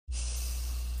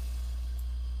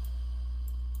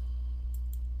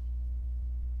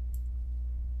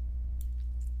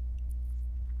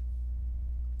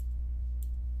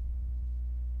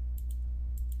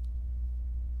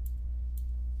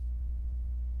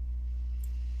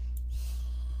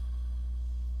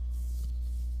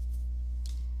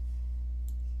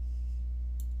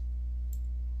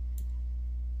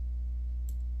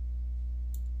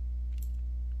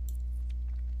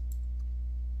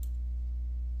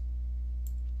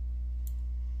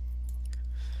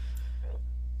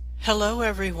Hello,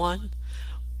 everyone.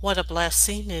 What a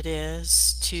blessing it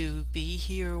is to be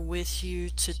here with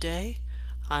you today.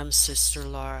 I'm Sister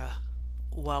Laura.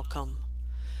 Welcome.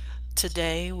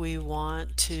 Today, we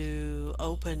want to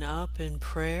open up in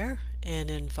prayer and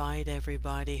invite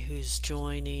everybody who's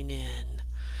joining in.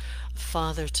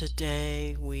 Father,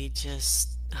 today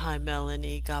hi,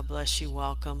 Melanie. God bless you.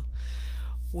 Welcome.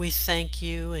 We thank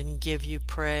you and give you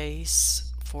praise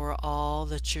for all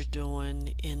that you're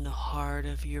doing in the heart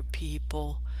of your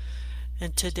people.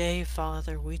 And today,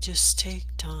 Father, we just take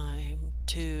time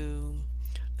to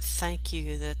thank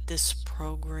you that this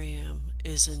program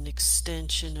is an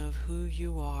extension of who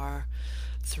you are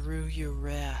through your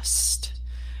rest.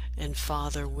 And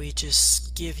Father, we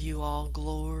just give you all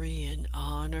glory and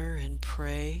honor and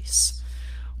praise.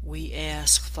 We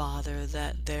ask, Father,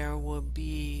 that there will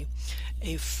be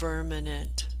a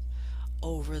firmament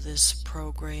over this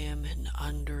program and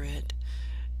under it,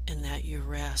 and that your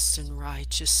rest and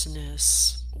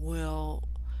righteousness will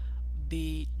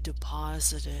be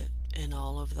deposited in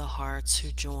all of the hearts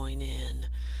who join in.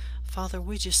 Father,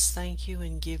 we just thank you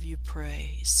and give you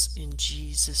praise. In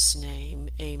Jesus' name,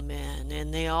 amen.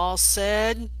 And they all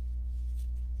said,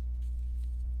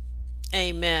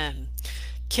 Amen.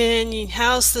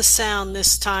 How's the sound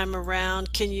this time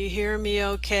around? Can you hear me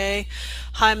okay?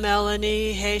 Hi,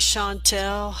 Melanie. Hey,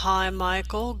 Chantel. Hi,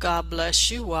 Michael. God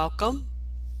bless you. Welcome.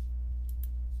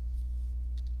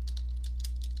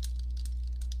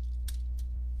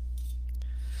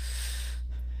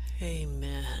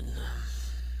 Amen.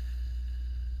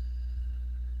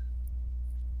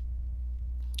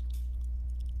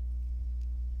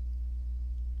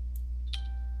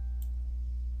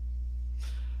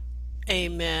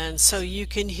 Amen. So you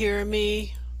can hear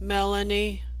me,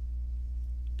 Melanie,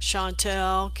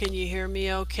 Chantel, can you hear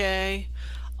me okay?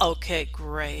 Okay,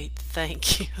 great.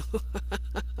 Thank you.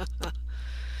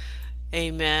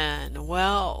 Amen.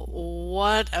 Well,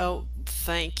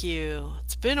 thank you.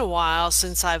 It's been a while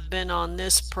since I've been on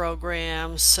this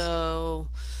program, so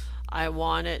I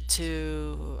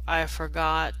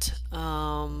forgot,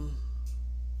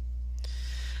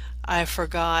 I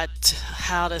forgot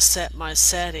how to set my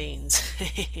settings.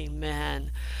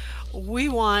 Amen. We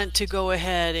want to go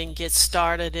ahead and get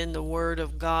started in the Word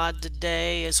of God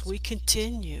today as we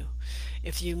continue.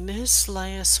 If you missed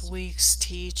last week's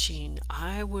teaching,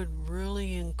 I would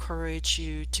really encourage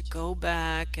you to go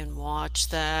back and watch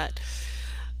that.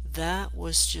 That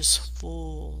was just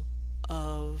full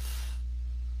of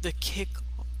the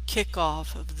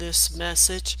kickoff of this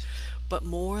message, but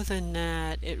more than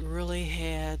that, it really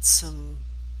had some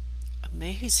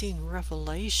amazing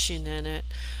revelation in it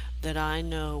that I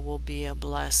know will be a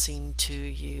blessing to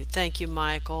you. Thank you,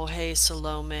 Michael. Hey,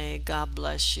 Salome. God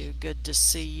bless you. Good to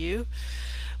see you.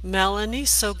 Melanie,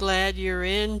 so glad you're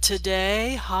in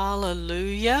today.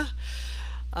 Hallelujah.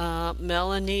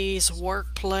 Melanie's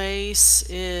workplace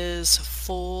is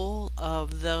full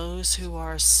of those who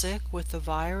are sick with the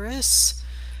virus,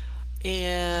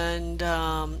 and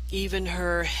even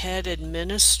her head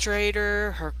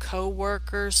administrator, her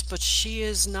co-workers, but she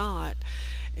is not.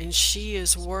 And she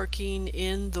is working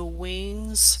in the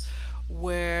wings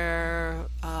where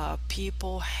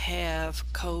people have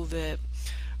COVID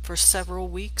for several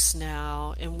weeks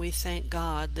now, and we thank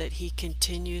God that He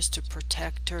continues to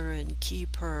protect her and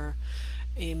keep her.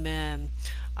 Amen.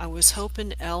 I was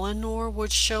hoping Eleanor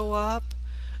would show up.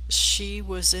 She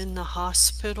was in the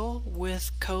hospital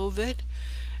with COVID,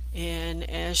 and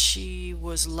as she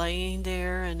was laying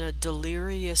there in a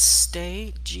delirious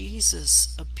state,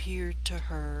 Jesus appeared to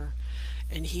her,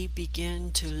 and He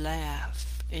began to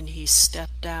laugh, and He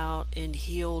stepped out and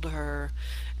healed her,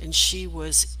 and she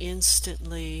was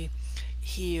instantly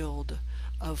healed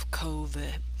of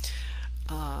COVID.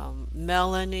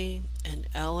 Melanie and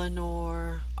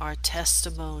Eleanor are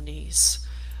testimonies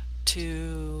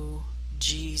to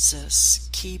Jesus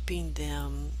keeping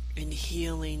them and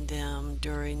healing them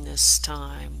during this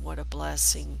time. What a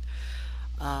blessing.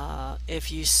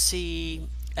 If you see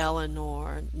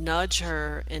Eleanor, nudge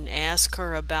her and ask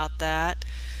her about that.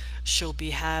 She'll be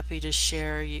happy to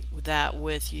share that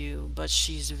with you, but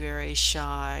she's very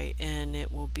shy, and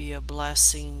it will be a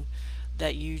blessing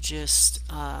that you just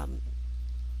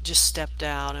stepped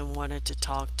out and wanted to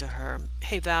talk to her.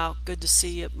 Hey Val, good to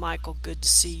see you. Michael, good to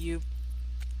see you.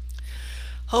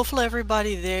 Hopefully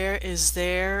everybody there is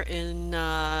there in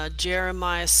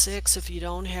Jeremiah 6. If you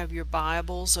don't have your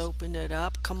Bibles, open it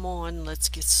up. Come on, let's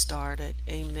get started.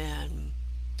 Amen.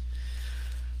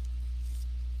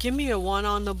 Give me a one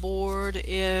on the board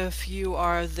if you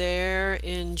are there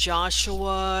in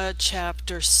Joshua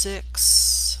chapter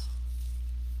 6.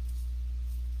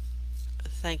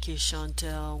 Thank you,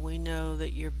 Chantel. We know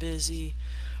that you're busy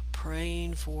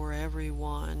praying for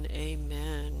everyone.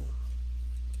 Amen.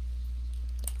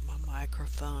 My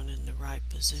microphone in the right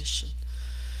position.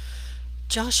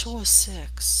 Joshua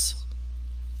 6,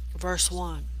 verse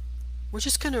 1. We're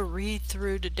just going to read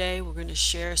through today. We're going to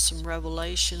share some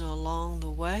revelation along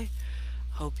the way.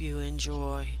 Hope you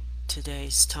enjoy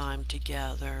today's time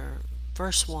together.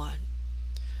 Verse 1.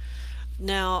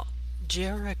 Now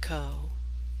Jericho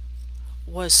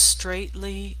was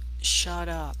straitly shut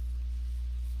up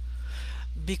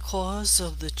because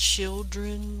of the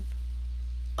children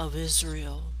of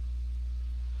Israel.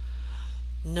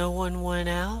 No one went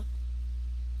out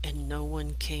and no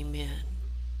one came in.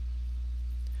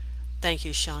 Thank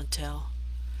you, Chantel.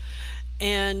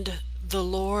 And the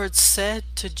Lord said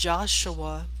to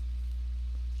Joshua,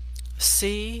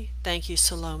 see, thank you,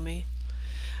 Salome,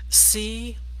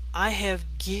 see, I have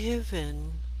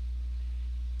given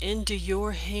into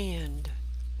your hand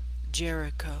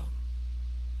Jericho.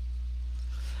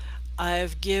 I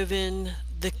have given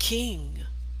the king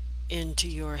into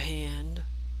your hand,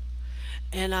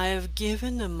 and I have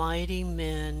given the mighty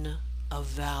men of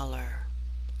valor.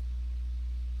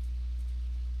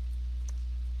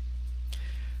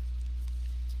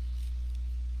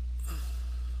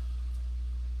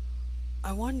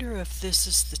 I wonder if this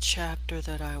is the chapter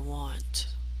that I want.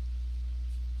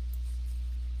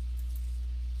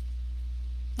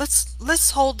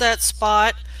 Let's hold that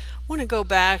spot. I want to go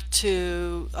back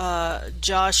to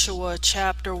Joshua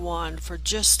chapter 1 for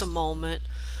just a moment.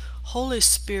 Holy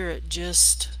Spirit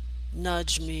just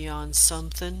nudge me on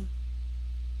something.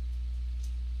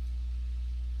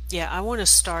 Yeah, I want to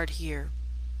start here.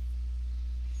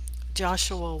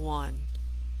 Joshua 1.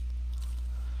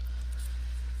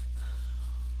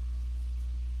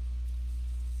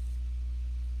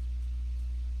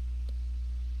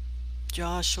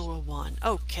 Joshua 1.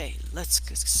 Okay, let's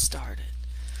get started.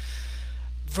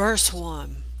 Verse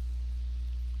 1.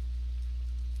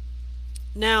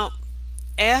 Now,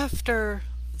 after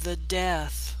the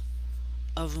death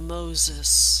of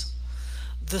Moses,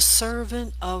 the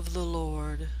servant of the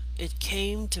Lord, it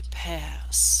came to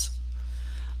pass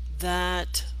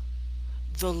that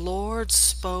the Lord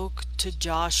spoke to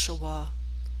Joshua,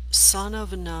 son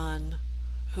of Nun,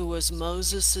 who was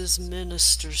Moses'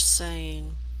 minister,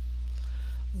 saying,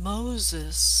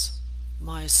 Moses,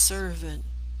 my servant,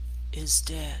 is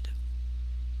dead.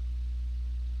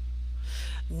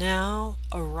 Now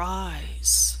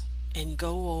arise and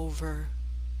go over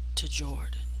to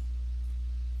Jordan.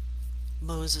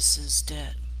 Moses is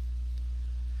dead.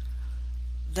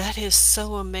 That is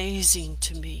so amazing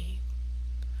to me.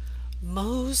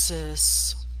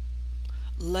 Moses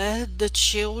led the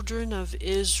children of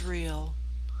Israel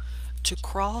to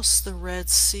cross the Red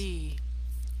Sea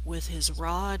with his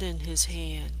rod in his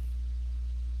hand,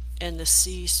 and the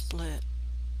sea split.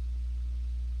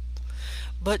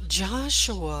 But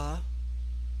Joshua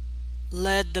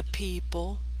led the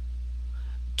people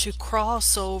to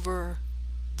cross over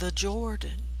the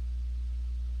Jordan.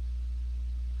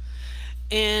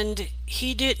 And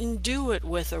he didn't do it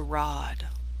with a rod.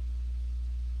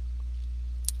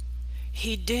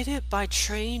 He did it by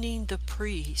training the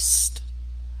priest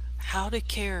how to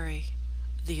carry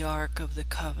the Ark of the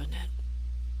Covenant,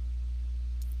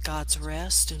 God's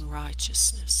rest and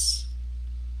righteousness.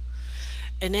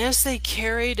 And as they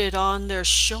carried it on their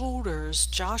shoulders,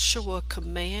 Joshua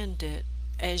commanded,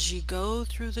 as you go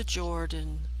through the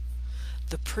Jordan,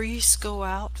 the priests go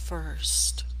out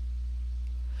first.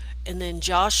 And then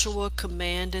Joshua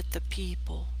commanded the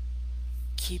people,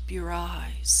 keep your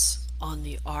eyes on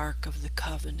the Ark of the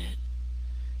Covenant.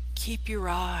 Keep your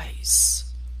eyes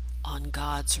on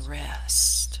God's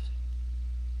rest.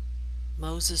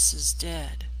 Moses is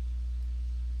dead.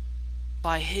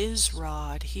 By his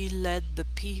rod he led the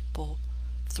people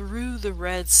through the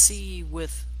Red Sea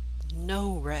with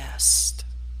no rest.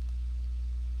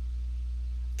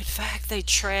 In fact, they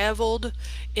traveled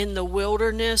in the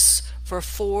wilderness for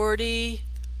 40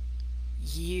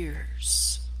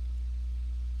 years.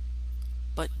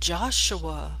 But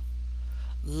Joshua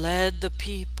led the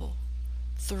people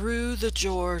through the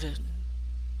Jordan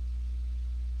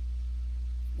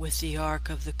with the Ark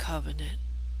of the Covenant.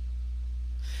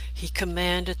 He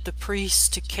commanded the priests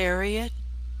to carry it,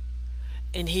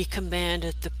 and he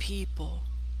commanded the people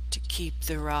to keep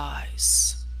their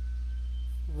eyes.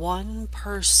 One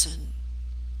person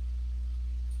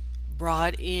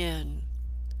brought in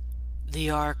the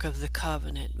Ark of the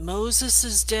Covenant. Moses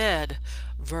is dead,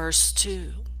 verse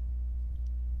 2.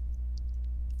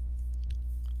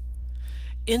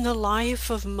 In the life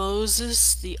of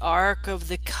Moses, the Ark of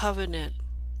the Covenant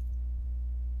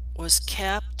was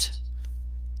kept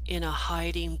in a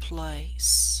hiding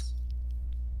place.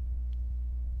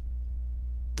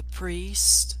 The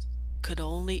priest could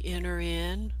only enter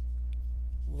in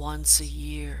once a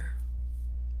year.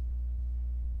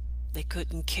 They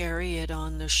couldn't carry it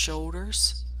on their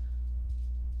shoulders.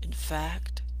 In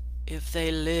fact, if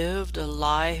they lived a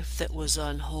life that was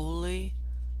unholy,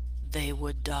 they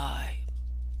would die.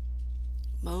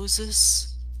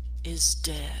 Moses is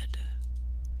dead.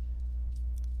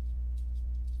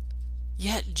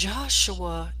 Yet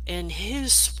Joshua and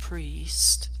his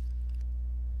priest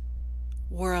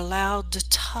were allowed to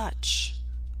touch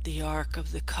the Ark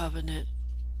of the Covenant,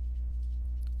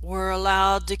 were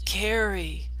allowed to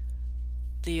carry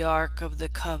the Ark of the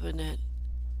Covenant,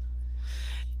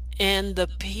 and the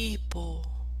people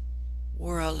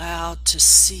were allowed to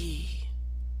see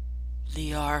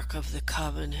the Ark of the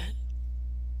Covenant.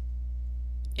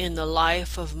 In the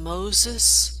life of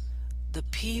Moses, the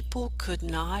people could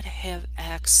not have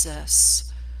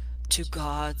access to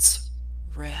God's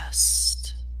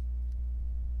rest.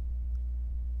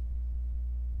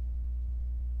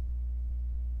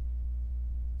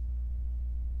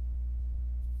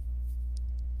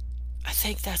 I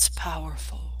think that's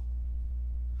powerful.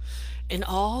 And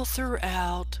all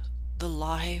throughout the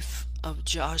life of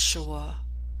Joshua,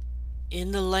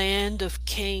 in the land of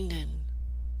Canaan,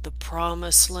 the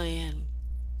promised land,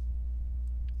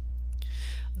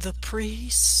 the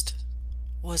priest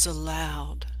was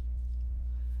allowed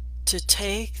to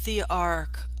take the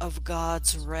ark of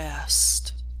God's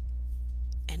rest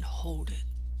and hold it,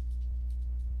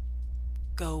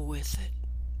 go with it,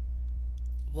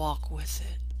 walk with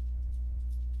it,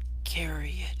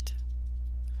 carry it.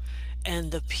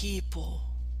 And the people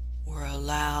were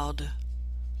allowed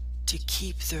to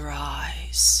keep their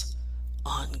eyes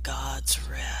on God's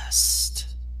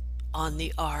rest, on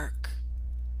the ark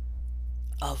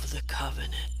of the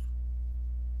covenant.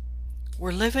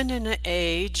 We're living in an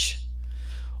age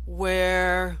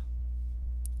where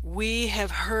we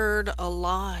have heard a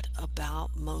lot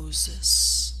about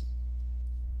Moses.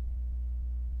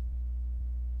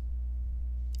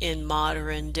 In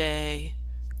modern day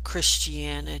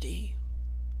Christianity.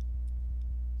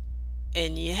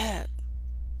 And yet,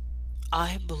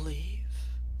 I believe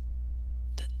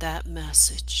that that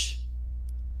message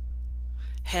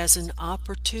has an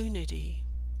opportunity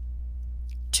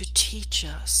to teach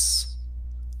us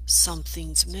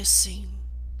something's missing.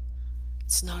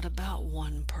 It's not about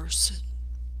one person.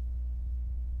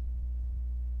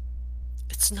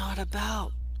 It's not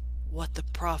about what the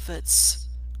prophets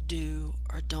do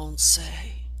or don't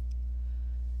say.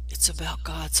 It's about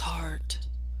God's heart.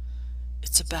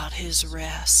 It's about His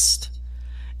rest.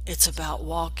 It's about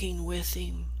walking with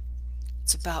Him.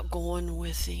 It's about going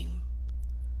with Him.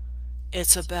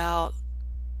 It's about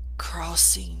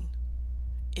crossing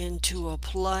into a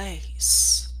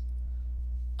place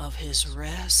of His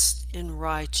rest in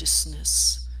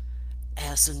righteousness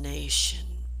as a nation.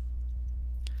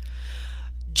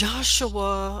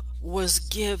 Joshua was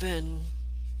given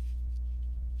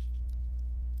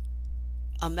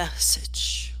a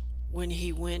message when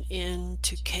he went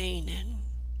into Canaan.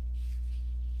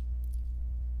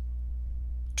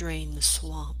 Drain the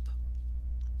swamp.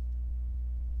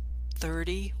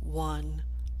 31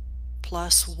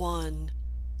 plus 1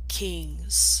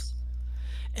 kings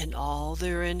and all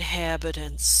their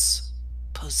inhabitants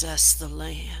possessed the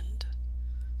land.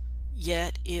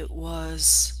 Yet it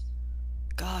was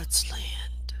God's land.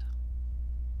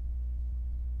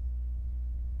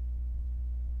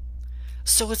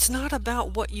 So it's not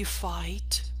about what you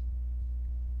fight.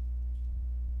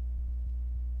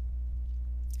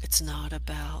 It's not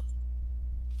about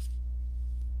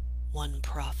one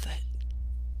prophet.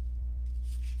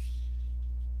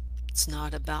 It's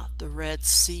not about the Red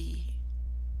Sea.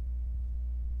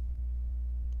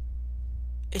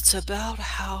 It's about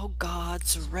how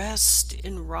God's rest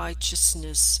in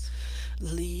righteousness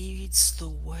leads the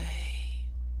way.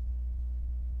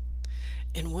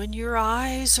 And when your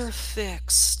eyes are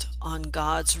fixed on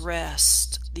God's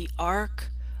rest, the Ark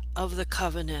of the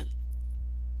Covenant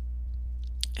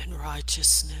and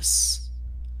righteousness,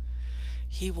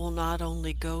 He will not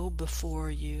only go before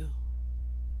you,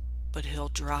 but He'll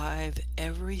drive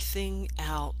everything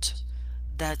out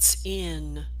that's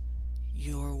in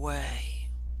your way.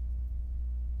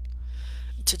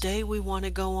 Today we want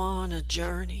to go on a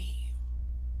journey.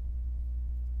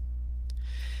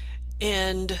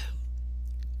 And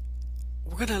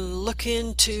we're going to look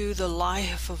into the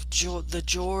life of the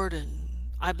Jordan.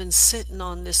 I've been sitting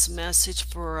on this message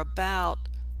for about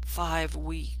 5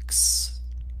 weeks.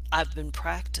 I've been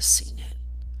practicing it.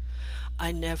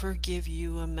 I never give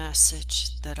you a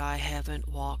message that I haven't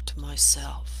walked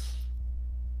myself.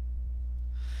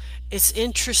 It's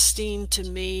interesting to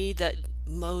me that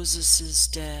Moses is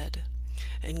dead,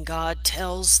 and God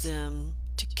tells them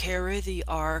to carry the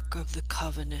Ark of the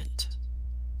Covenant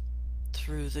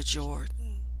through the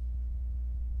Jordan.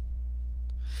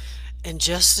 And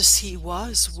just as he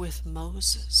was with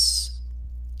Moses,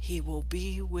 he will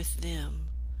be with them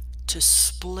to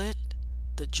split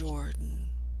the Jordan.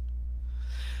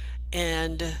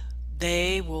 And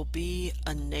they will be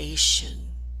a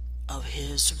nation of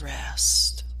his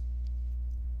rest.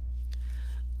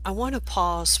 I want to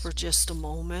pause for just a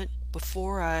moment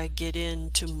before I get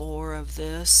into more of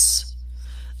this.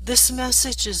 This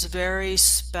message is very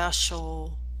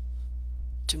special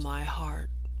to my heart.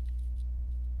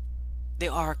 The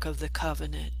Ark of the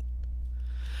Covenant.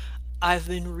 I've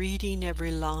been reading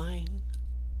every line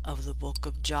of the book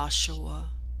of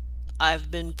Joshua.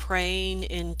 I've been praying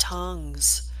in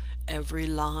tongues every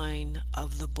line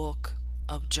of the book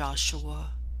of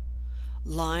Joshua,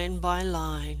 line by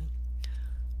line,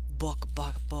 book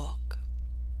by book.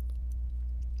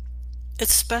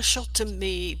 It's special to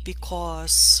me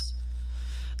because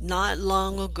not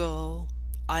long ago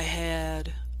I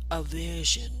had a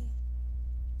vision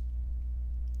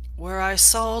where I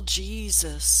saw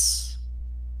Jesus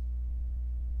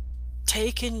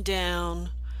taken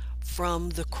down from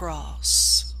the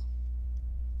cross,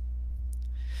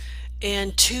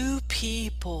 and two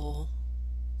people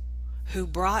who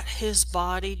brought his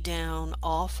body down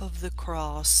off of the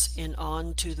cross and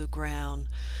onto the ground.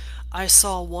 I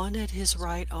saw one at his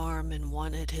right arm and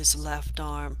one at his left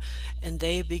arm, and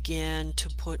they began to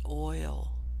put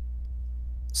oil,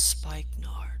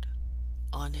 spikenard,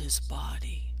 on his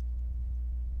body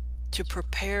to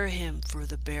prepare him for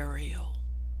the burial.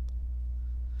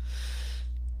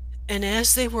 And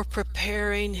as they were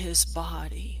preparing his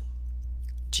body,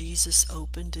 Jesus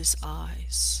opened his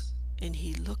eyes and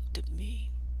he looked at me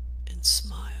and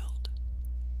smiled.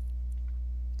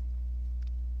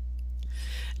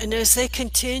 And as they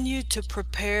continued to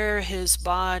prepare his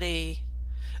body,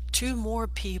 two more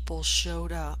people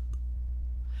showed up,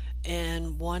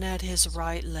 and one at his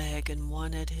right leg and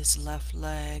one at his left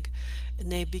leg,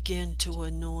 and they began to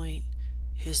anoint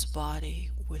his body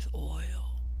with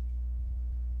oil,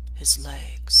 his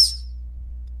legs.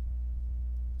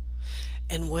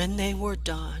 And when they were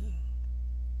done,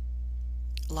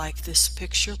 like this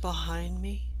picture behind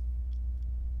me,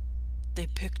 they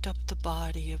picked up the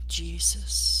body of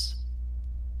Jesus.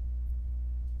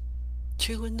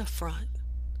 Two in the front,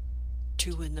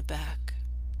 two in the back,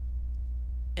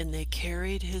 and they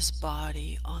carried his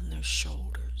body on their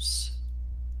shoulders.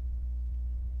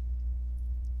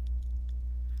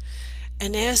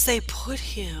 And as they put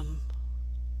him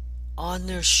on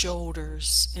their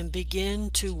shoulders and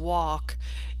began to walk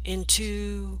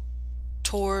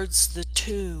towards the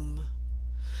tomb,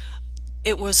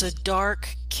 it was a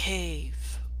dark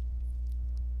cave.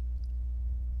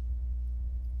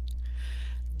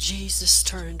 Jesus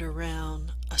turned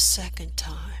around a second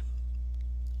time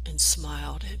and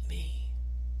smiled at me.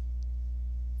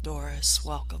 Doris,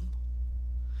 welcome.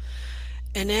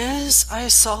 And as I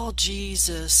saw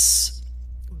Jesus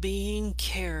being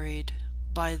carried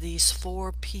by these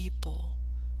four people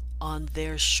on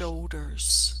their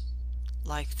shoulders,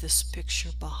 like this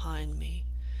picture behind me,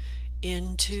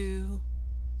 into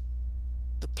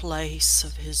the place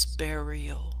of his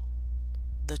burial,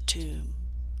 the tomb,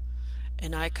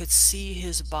 and I could see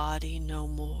his body no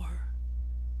more.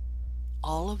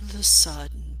 All of a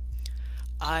sudden,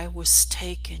 I was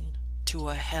taken to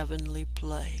a heavenly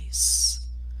place,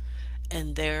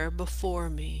 and there before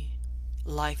me,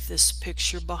 like this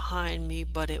picture behind me,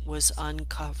 but it was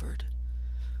uncovered,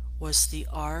 was the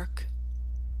Ark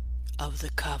of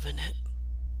the Covenant.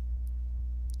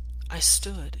 I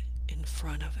stood in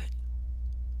front of it.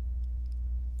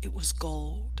 It was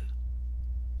gold.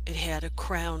 It had a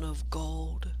crown of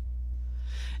gold.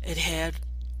 It had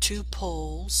two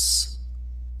poles,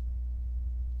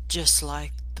 just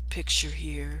like the picture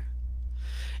here.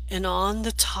 And on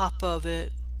the top of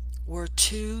it were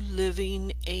two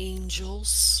living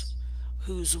angels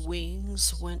whose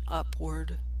wings went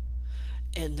upward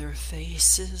and their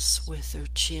faces with their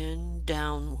chin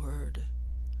downward.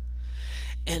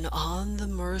 And on the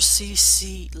mercy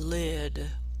seat lid,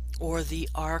 or the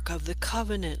Ark of the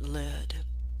Covenant lid,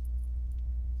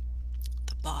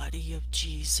 the body of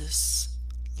Jesus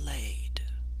laid.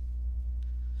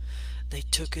 They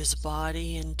took his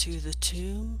body into the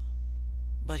tomb,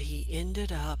 but he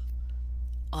ended up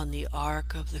on the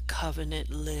Ark of the Covenant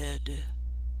lid.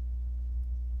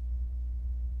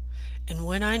 And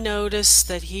when I noticed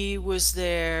that he was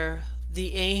there,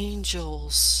 the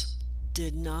angels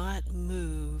did not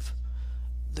move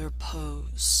their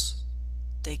pose.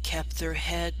 They kept their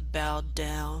head bowed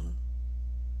down,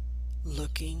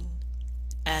 looking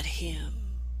at him.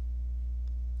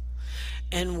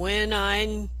 And when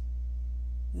I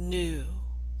knew,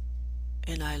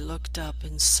 and I looked up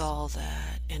and saw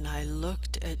that, and I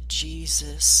looked at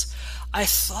Jesus, I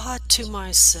thought to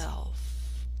myself,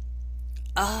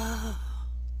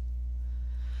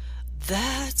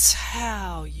 that's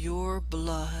how your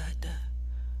blood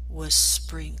was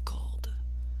sprinkled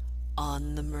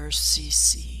on the mercy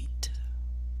seat.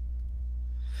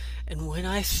 And when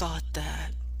I thought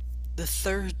that, the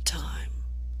third time,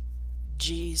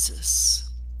 Jesus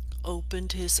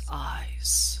opened his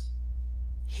eyes.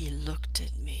 He looked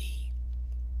at me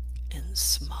and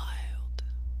smiled.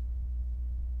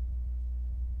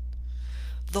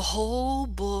 The whole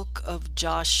book of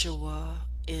Joshua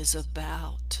is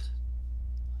about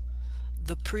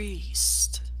the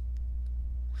priest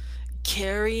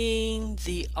carrying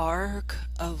the ark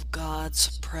of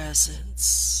God's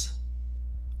presence,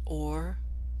 or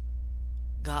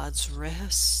God's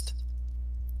rest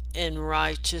and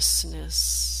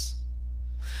righteousness.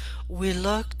 We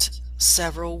looked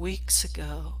several weeks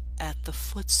ago at the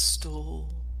footstool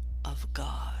of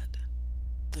God,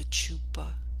 the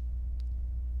chuppah.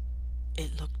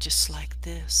 It looked just like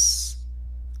this,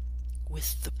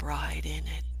 with the bride in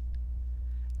it.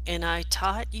 And I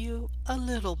taught you a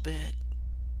little bit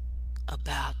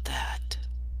about that.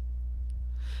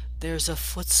 There's a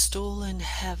footstool in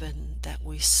heaven that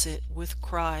we sit with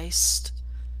Christ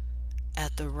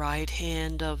at the right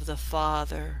hand of the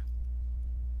Father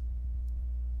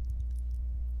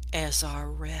as our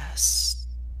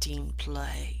resting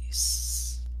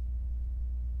place.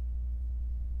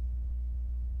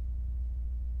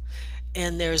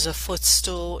 And there's a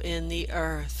footstool in the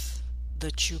earth,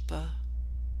 the chuppah,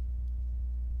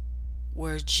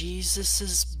 where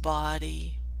Jesus'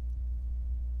 body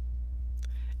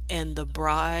and the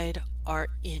bride are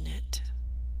in it.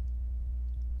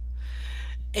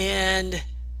 And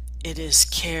it is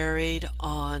carried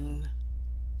on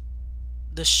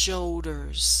the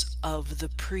shoulders of the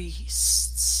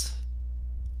priests,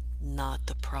 not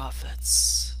the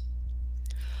prophets,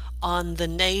 on the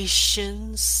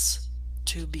nations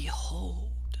to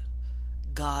behold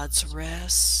God's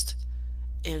rest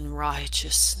in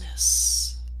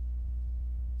righteousness.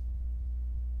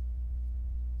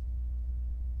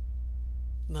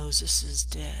 Moses is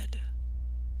dead.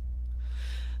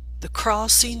 The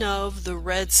crossing of the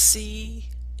Red Sea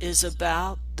is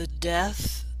about the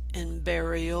death and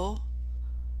burial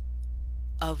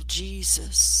of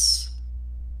Jesus,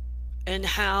 and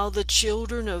how the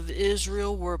children of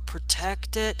Israel were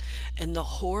protected and the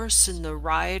horse and the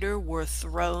rider were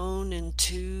thrown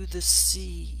into the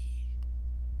sea.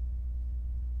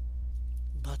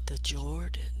 But the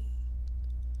Jordan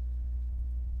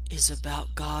is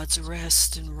about God's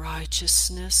rest and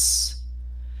righteousness,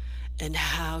 and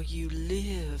how you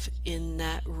live in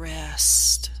that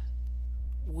rest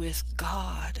with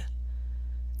God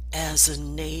as a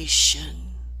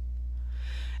nation,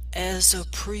 as a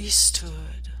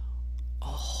priesthood, a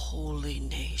holy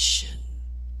nation,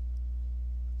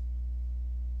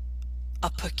 a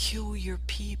peculiar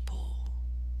people,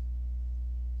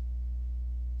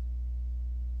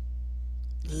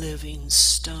 living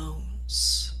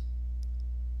stones,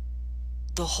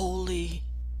 the holy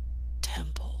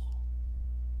temple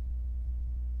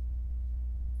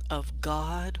of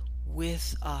God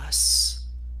with us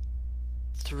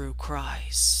through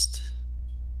Christ.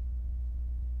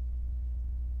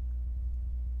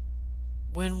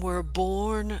 When we're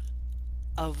born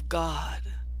of God,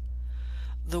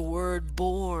 the word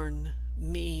born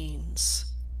means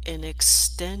an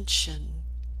extension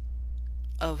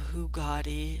of who God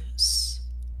is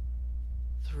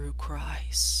through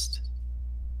Christ.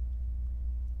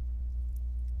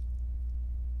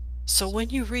 So when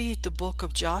you read the book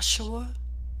of Joshua,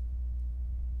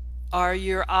 are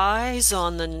your eyes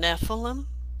on the Nephilim?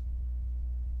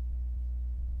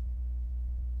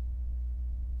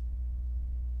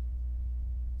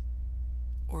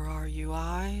 Or are your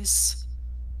eyes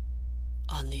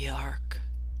on the ark?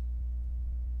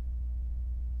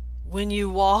 When you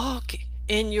walk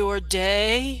in your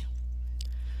day,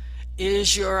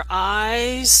 is your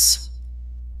eyes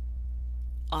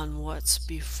on what's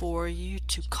before you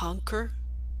to conquer?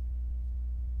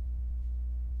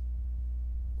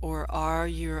 Or are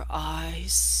your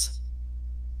eyes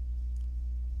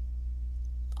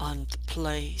on the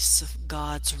place of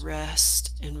God's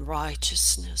rest and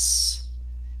righteousness?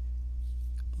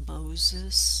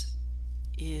 Moses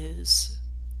is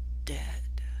dead.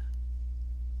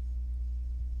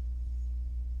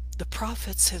 The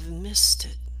prophets have missed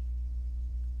it,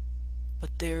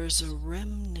 but there's a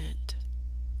remnant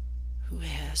who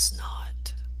has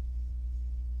not.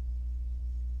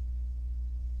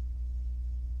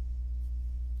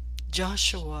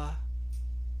 Joshua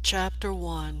chapter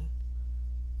 1,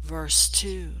 verse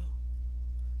 2.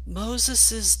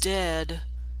 Moses is dead.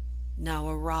 Now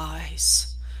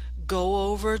arise,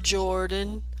 go over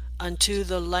Jordan unto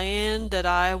the land that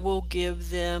I will give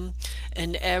them,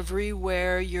 and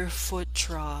everywhere your foot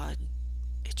trod,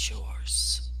 it's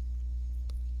yours.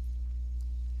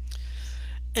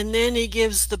 And then he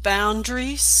gives the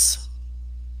boundaries.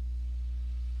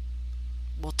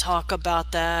 We'll talk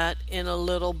about that in a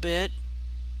little bit,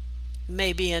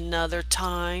 maybe another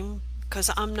time, because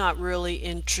I'm not really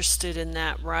interested in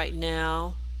that right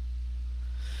now.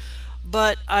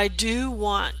 But I do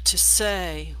want to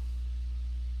say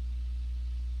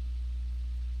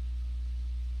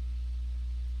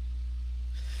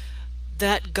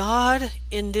that God,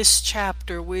 in this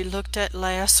chapter we looked at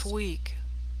last week,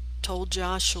 told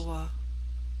Joshua,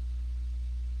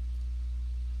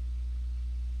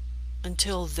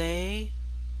 until they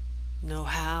know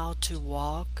how to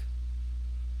walk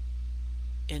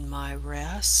in my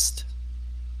rest,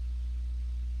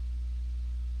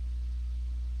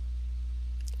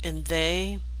 and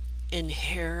they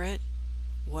inherit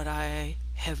what I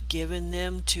have given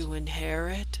them to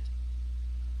inherit,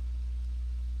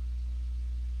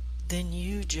 then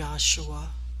you, Joshua,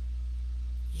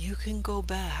 you can go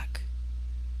back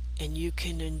and you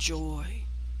can enjoy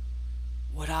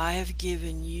what I have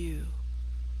given you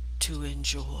to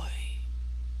enjoy.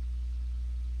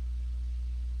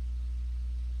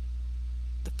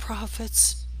 The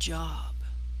prophet's job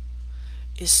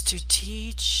is to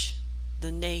teach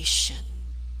the nation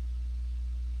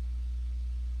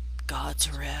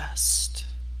God's rest,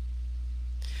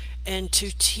 and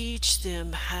to teach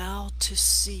them how to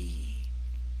see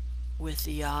with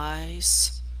the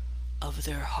eyes of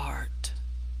their heart.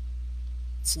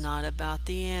 It's not about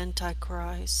the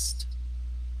Antichrist.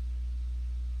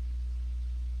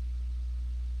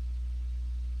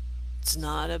 It's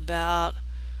not about,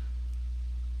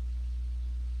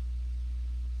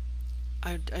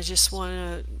 I just want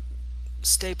to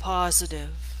stay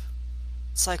positive.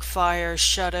 It's like fire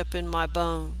shut up in my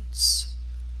bones.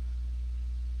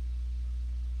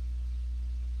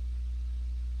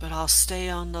 But I'll stay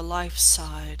on the life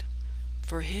side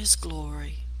for His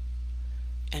glory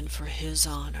and for His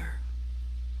honor.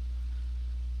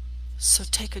 So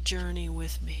take a journey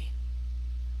with me.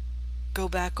 Go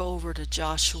back over to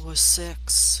Joshua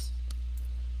 6.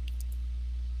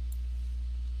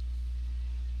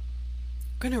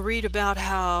 I'm going to read about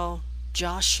how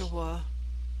Joshua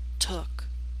took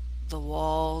the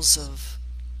walls of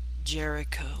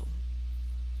Jericho.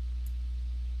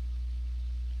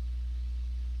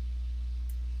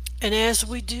 And as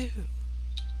we do,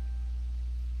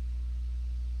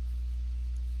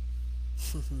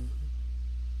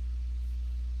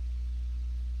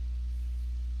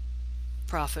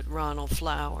 Prophet Ronald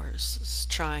Flowers is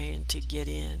trying to get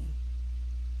in.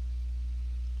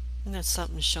 And that's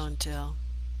something, Chantel.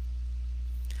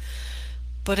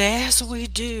 But as we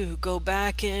do go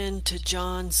back into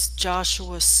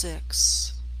Joshua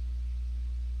 6,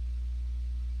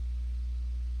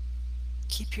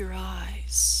 keep your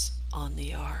eyes on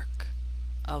the Ark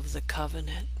of the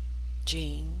Covenant.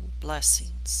 Jean,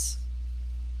 blessings.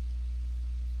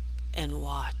 And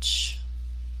watch.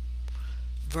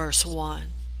 Verse 1.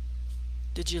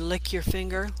 Did you lick your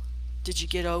finger? Did you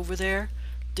get over there?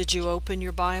 Did you open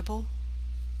your Bible?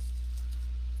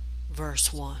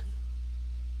 Verse 1.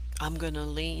 I'm going to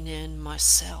lean in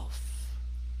myself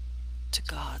to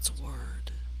God's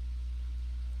Word.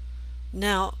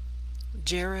 Now,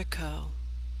 Jericho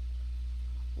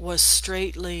was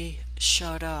straitly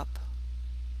shut up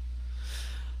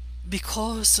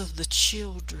because of the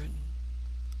children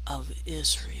of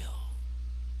Israel.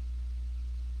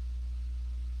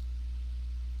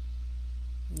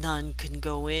 None can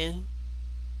go in,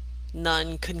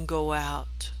 none can go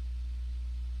out.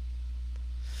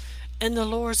 And the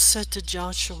Lord said to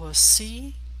Joshua,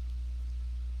 see,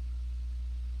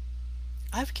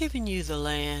 I've given you the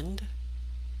land.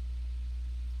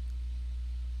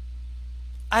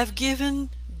 I've given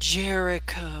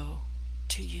Jericho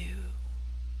to you.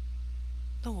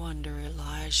 No wonder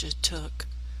Elijah took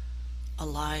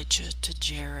Elijah to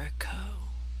Jericho.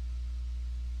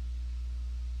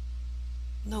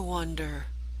 No wonder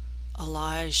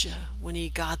Elijah, when he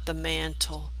got the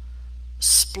mantle,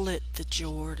 split the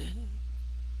Jordan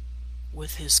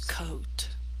with his coat.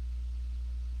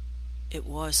 It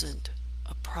wasn't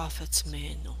a prophet's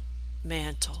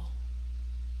mantle.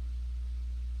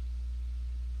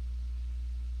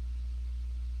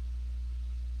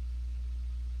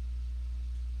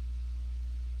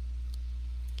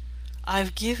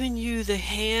 I've given you the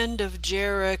hand of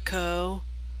Jericho.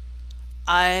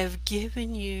 I've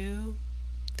given you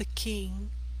the king.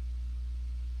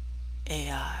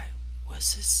 Ai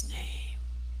was his name.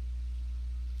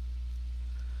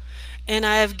 And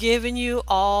I have given you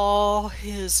all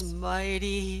his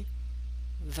mighty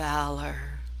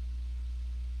valor,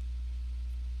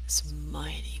 his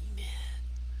mighty men.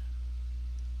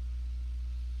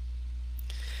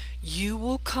 You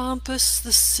will compass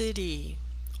the city,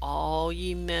 all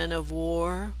ye men of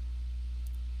war.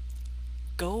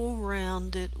 Go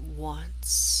around it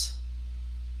once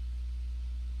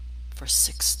for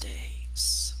 6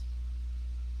 days.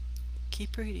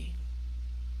 Keep reading.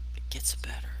 It gets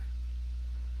better.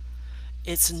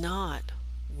 It's not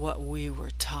what we were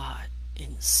taught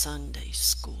in Sunday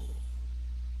school.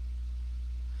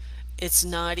 It's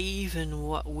not even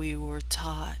what we were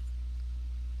taught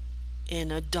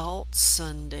in adult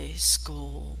Sunday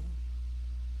school.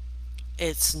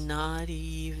 It's not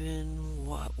even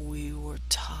what we were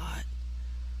taught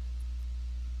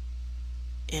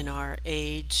in our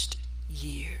aged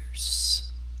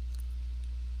years.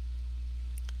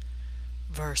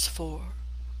 Verse 4.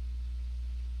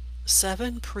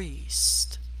 7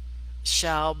 priests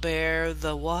shall bear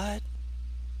the what?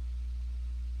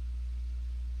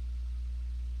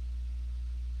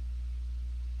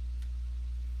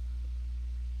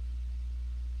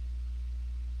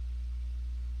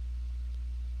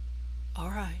 All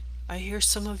right, I hear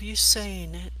some of you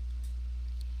saying it.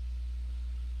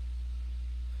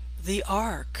 The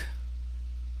ark.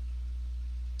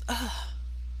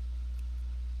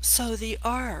 So the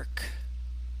ark.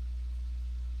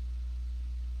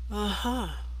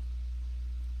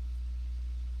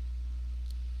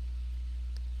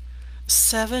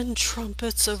 7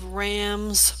 trumpets of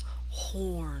ram's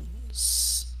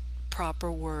horns. Proper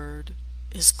word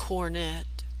is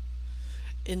cornet.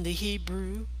 In the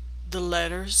Hebrew, the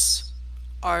letters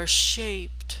are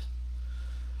shaped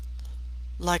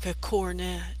like a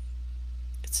cornet.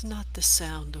 It's not the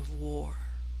sound of war.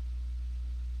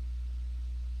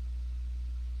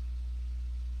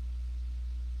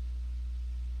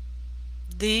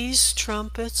 These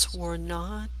trumpets were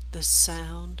not the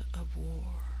sound of war.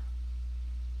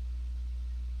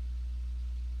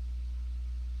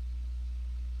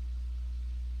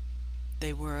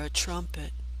 They were a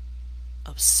trumpet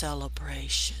of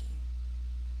celebration.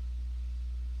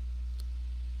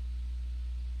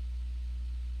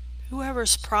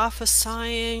 Whoever's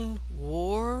prophesying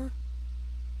war,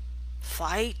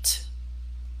 fight,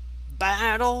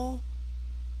 battle,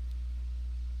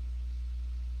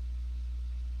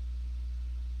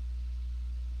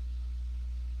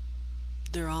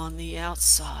 they're on the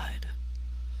outside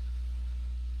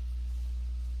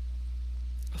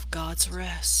of God's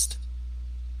rest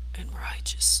and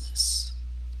righteousness.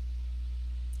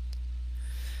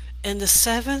 And the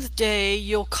 7th day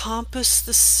you'll compass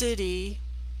the city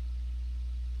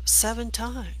 7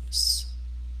 times.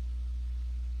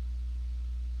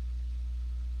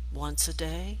 Once a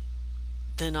day,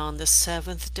 then on the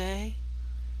 7th day,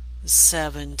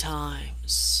 7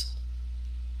 times.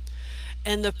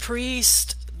 And the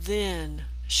priest then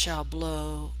shall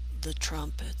blow the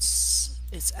trumpets.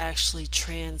 It's actually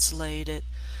translated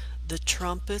the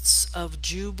trumpets of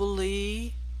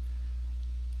Jubilee.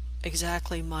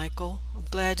 Exactly, Michael. I'm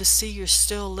glad to see you're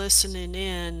still listening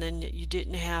in and you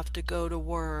didn't have to go to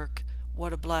work.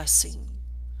 What a blessing.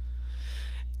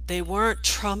 They weren't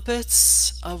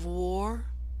trumpets of war,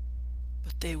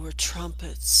 but they were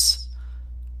trumpets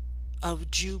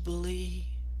of Jubilee.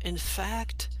 In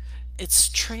fact, it's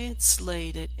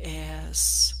translated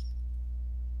as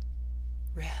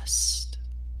rest,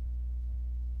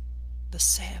 the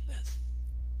Sabbath.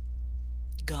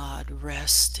 God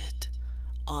rested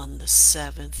on the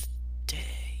 7th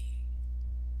day.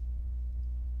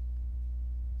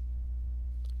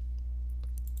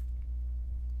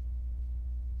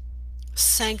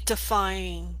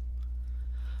 Sanctifying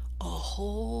a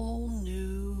whole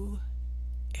new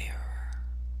era.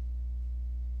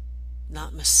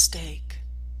 Not mistake,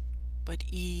 but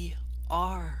E-R-A.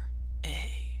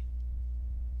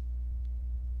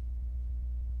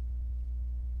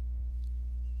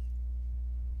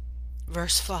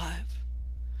 Verse 5.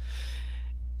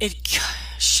 It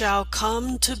shall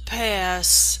come to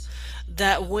pass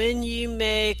that when you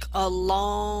make a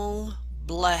long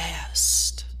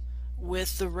blast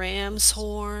with the ram's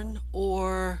horn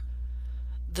or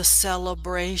the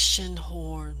celebration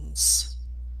horns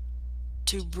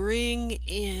to bring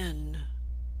in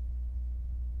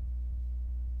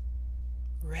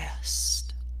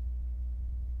rest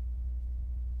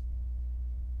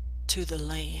to the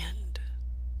land.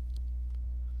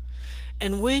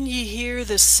 And when ye hear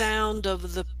the sound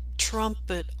of the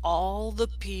trumpet, all the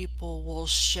people will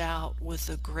shout with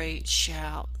a great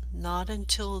shout. Not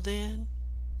until then.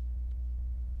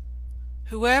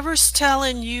 Whoever's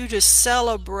telling you to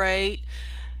celebrate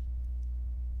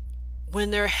when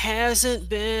there hasn't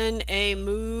been a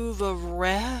move of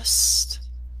rest,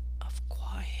 of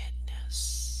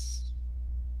quietness,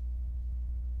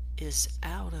 is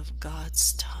out of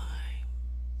God's time.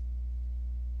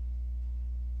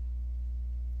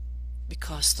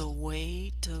 Because the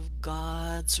weight of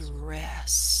God's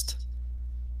rest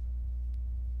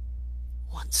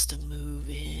wants to move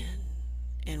in,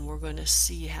 and we're going to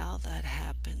see how that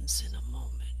happens in a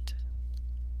moment.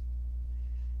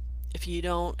 If you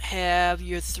don't have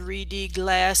your 3D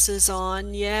glasses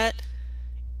on yet,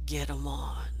 get them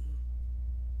on.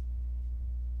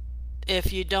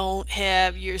 If you don't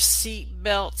have your seat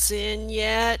belts in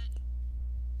yet,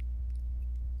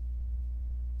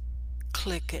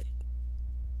 click it.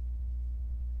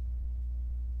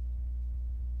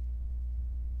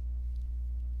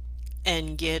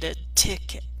 And get a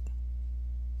ticket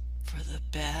for the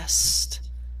best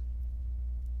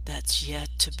that's yet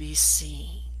to be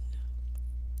seen.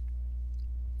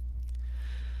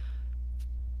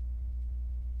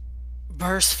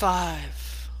 Verse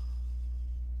 5.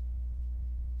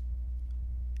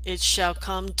 It shall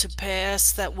come to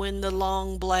pass that when the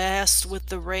long blast with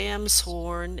the ram's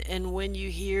horn, and when you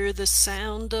hear the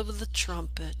sound of the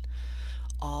trumpet,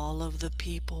 all of the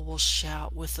people will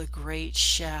shout with a great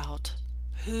shout.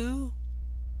 Who?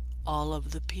 All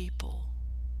of the people.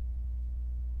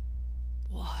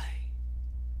 Why?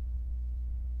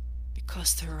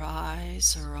 Because their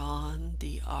eyes are on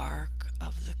the Ark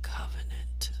of the Covenant.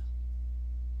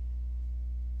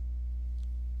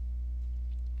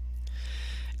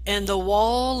 And the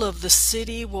wall of the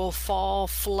city will fall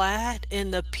flat,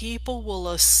 and the people will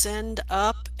ascend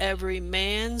up, every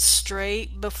man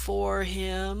straight before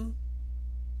him.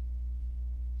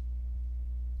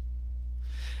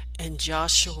 And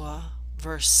Joshua,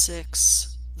 verse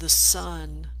 6, the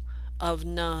son of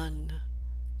Nun,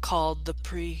 called the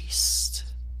priest.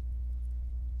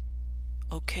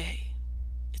 Okay,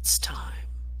 it's time.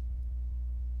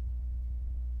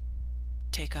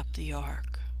 Take up the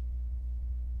ark.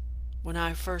 When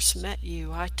I first met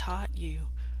you, I taught you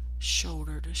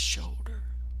shoulder to shoulder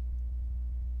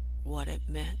what it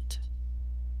meant,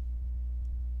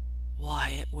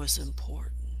 why it was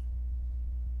important.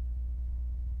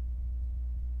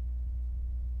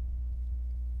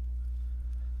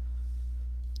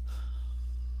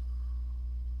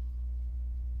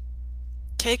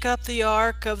 Take up the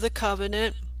Ark of the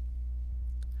Covenant.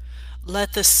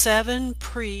 Let the 7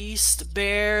 priests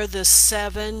bear the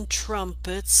 7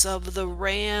 trumpets of the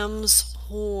ram's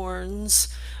horns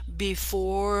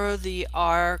before the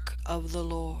ark of the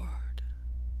Lord.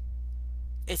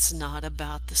 It's not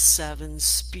about the 7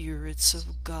 spirits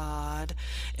of God.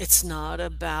 It's not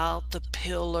about the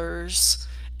pillars.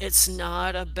 It's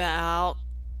not about,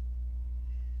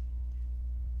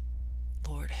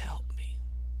 Lord, help me.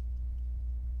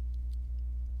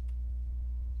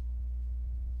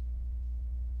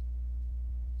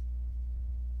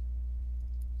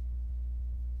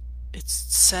 It's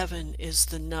 7 is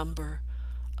the number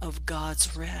of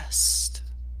God's rest.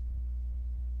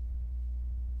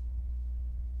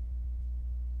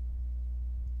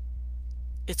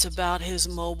 It's about his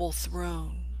mobile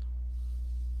throne.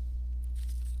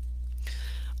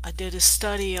 I did a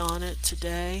study on it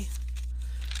today,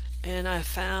 and I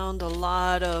found a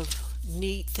lot of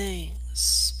neat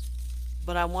things,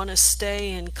 but I want to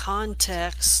stay in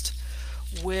context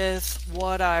with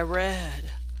what I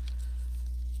read.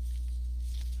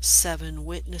 7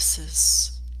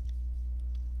 witnesses,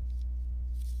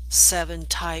 7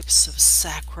 types of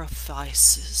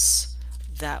sacrifices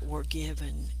that were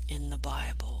given in the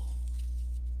Bible.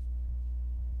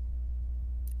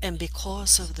 And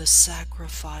because of the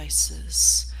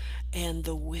sacrifices and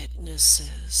the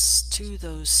witnesses to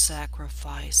those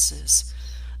sacrifices,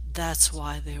 that's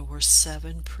why there were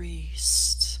 7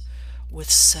 priests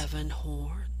with 7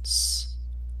 horns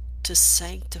to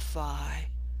sanctify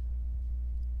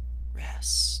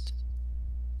rest,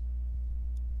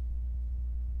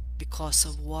 because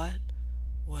of what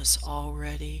was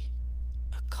already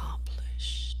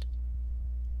accomplished.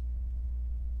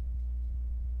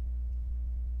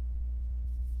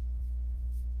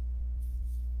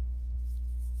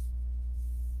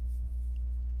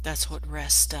 That's what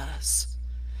rest does.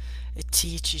 It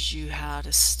teaches you how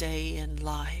to stay in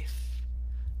life,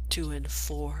 to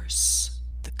enforce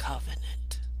the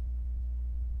covenant,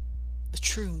 the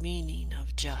true meaning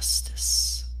of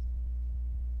justice.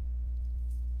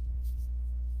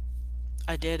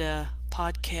 I did a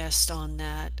podcast on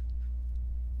that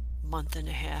a month and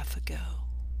a half ago.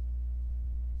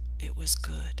 It was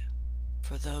good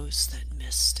for those that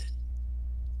missed it.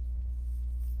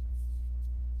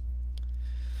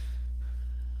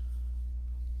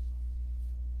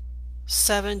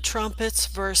 Seven trumpets,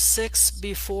 verse 6,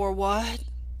 before what?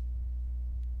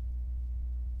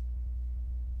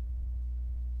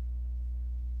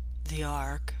 The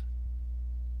ark.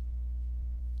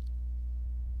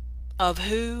 Of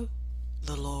who?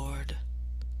 The Lord.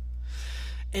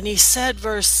 And he said,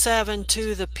 verse 7,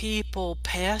 to the people,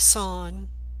 pass on,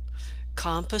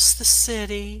 compass the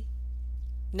city.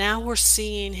 Now we're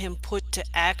seeing him put to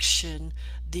action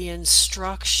the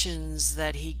instructions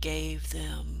that he gave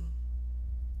them.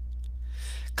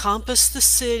 Compass the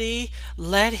city,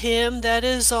 let him that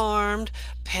is armed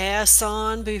pass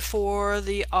on before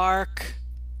the ark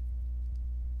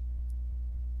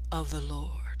of the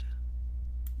Lord.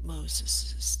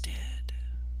 Moses is dead.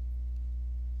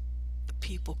 The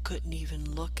people couldn't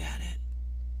even look at it.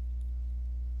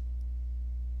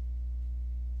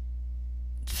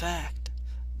 In fact,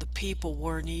 the people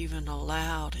weren't even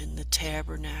allowed in the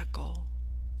tabernacle,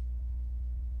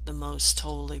 the most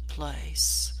holy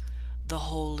place, the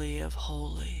Holy of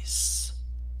Holies.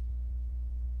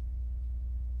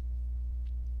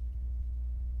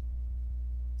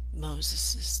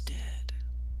 Moses is dead.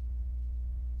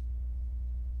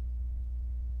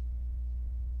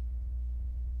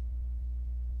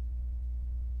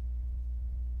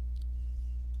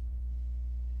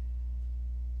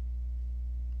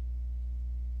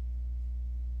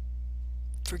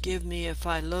 Forgive me if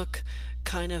I look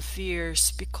kind of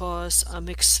fierce because I'm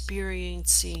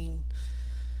experiencing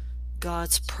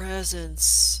God's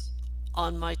presence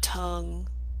on my tongue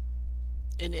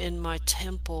and in my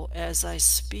temple as I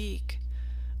speak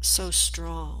so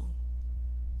strong.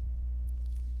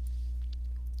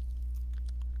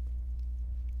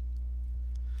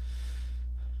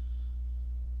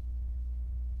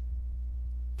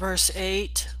 Verse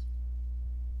 8.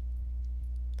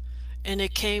 And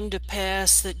it came to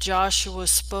pass that Joshua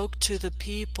spoke to the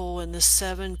people, and the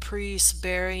 7 priests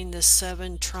bearing the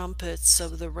 7 trumpets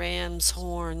of the ram's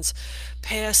horns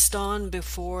passed on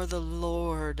before the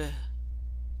Lord.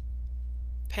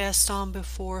 Passed on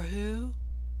before who?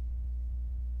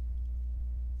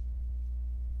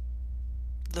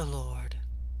 The Lord.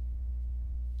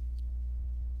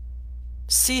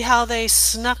 See how they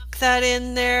snuck that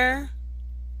in there?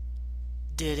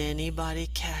 Did anybody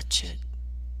catch it?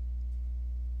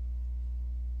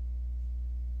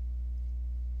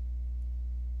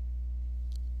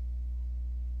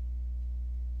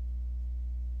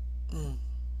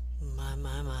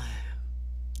 My.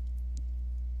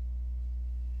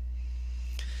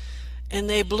 And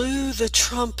they blew the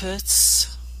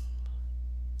trumpets,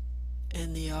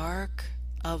 and the ark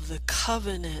of the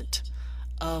covenant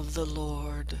of the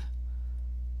Lord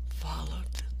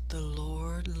followed. The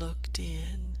Lord looked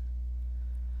in.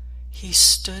 He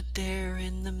stood there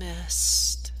in the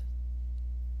mist.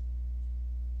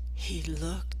 He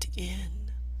looked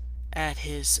in at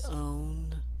his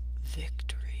own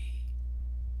victory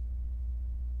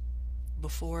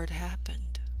before it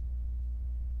happened.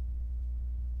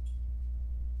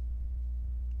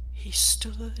 He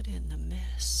stood in the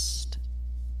mist.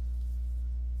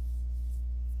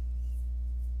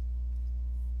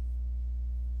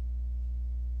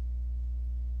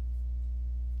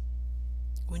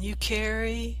 When you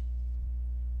carry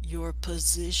your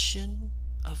position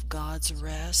of God's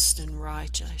rest and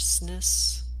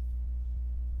righteousness,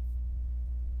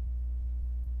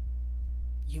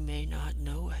 you may not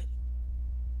know it,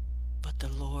 but the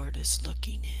Lord is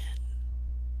looking in.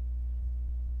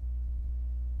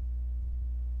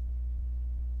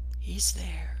 He's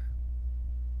there.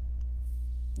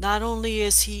 Not only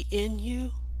is he in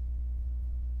you,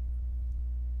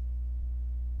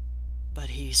 but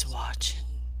he's watching.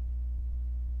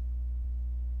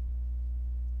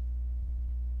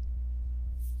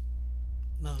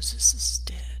 Moses is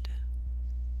dead.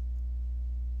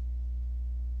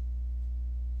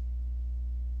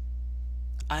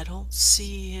 I don't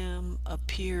see him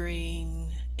appearing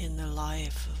in the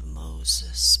life of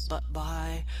Moses, but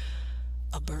by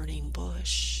a burning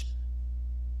bush.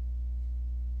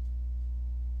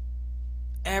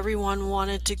 Everyone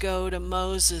wanted to go to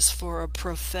Moses for a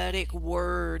prophetic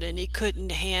word, and he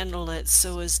couldn't handle it,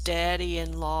 so his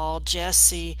daddy-in-law,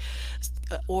 Jesse,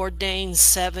 ordained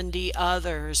 70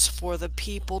 others for the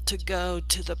people to go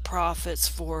to the prophets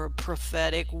for a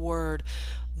prophetic word.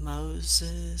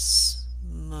 Moses,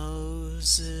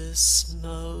 Moses,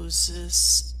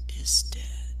 Moses is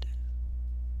dead.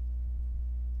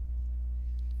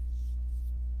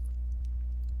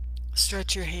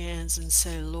 Stretch your hands and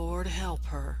say, Lord, help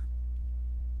her.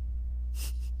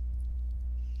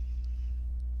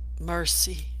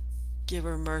 Mercy. Give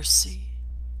her mercy.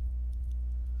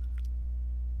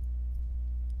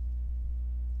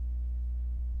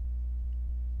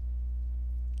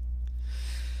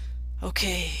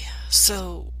 Okay,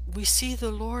 so we see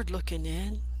the Lord looking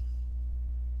in.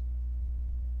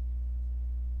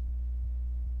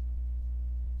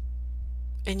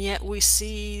 And yet we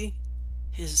see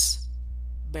his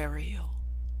burial,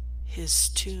 his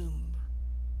tomb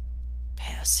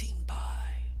passing by.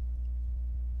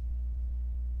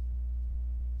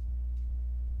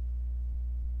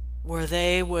 Where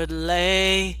they would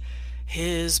lay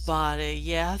his body.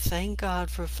 Yeah, thank God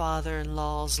for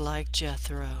father-in-laws like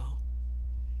Jethro.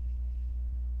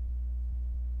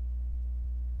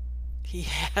 He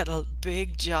had a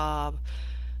big job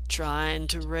trying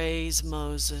to raise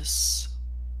Moses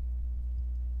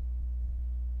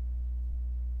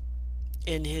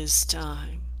in his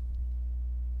time.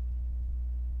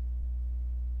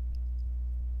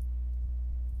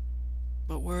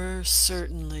 But we're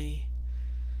certainly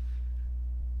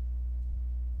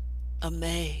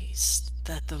amazed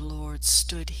that the Lord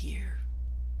stood here.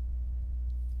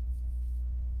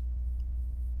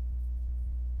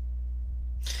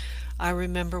 I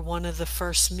remember one of the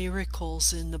first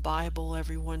miracles in the Bible.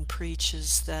 Everyone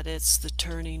preaches that it's the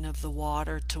turning of the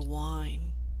water to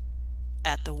wine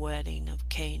at the wedding of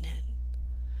Canaan.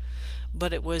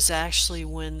 But it was actually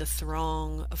when the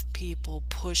throng of people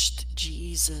pushed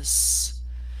Jesus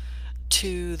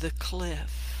to the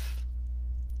cliff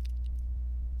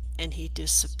and he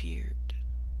disappeared.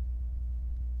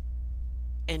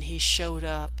 And he showed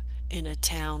up in a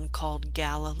town called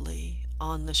Galilee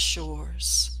on the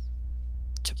shores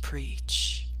to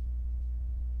preach.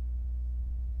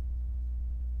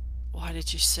 Why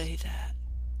did you say that?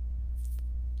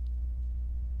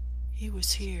 He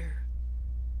was here.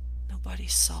 Nobody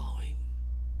saw him.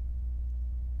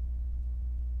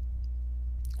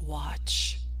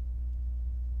 Watch.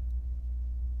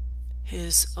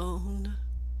 His own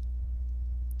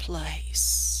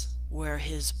place where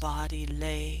his body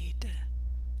laid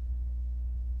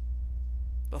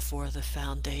before the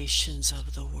foundations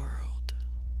of the world.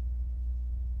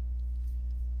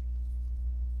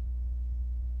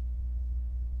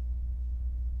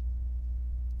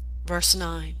 Verse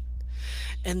 9.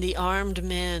 And the armed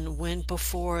men went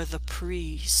before the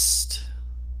priest.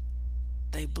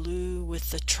 They blew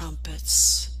with the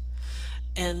trumpets,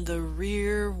 and the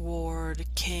rear ward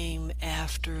came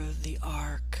after the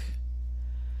ark.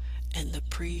 And the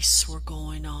priests were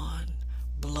going on,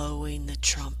 blowing the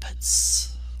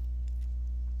trumpets.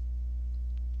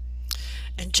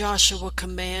 And Joshua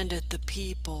commanded the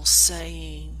people,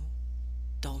 saying,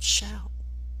 don't shout.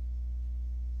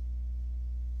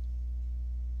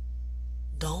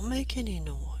 Don't make any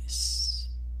noise,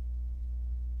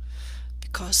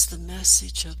 because the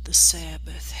message of the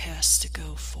Sabbath has to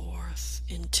go forth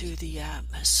into the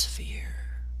atmosphere.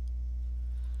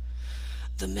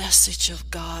 The message of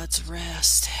God's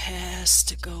rest has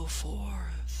to go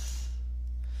forth.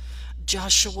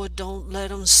 Joshua, don't let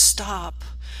them stop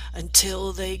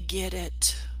until they get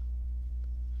it.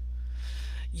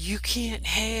 You can't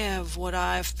have what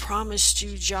I've promised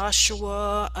you,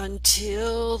 Joshua,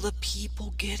 until the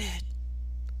people get it.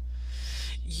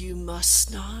 You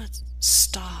must not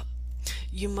stop.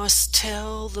 You must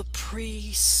tell the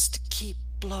priest, keep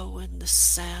blowing the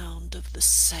sound of the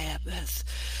Sabbath.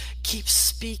 Keep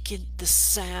speaking the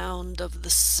sound of the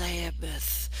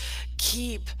Sabbath.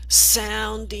 Keep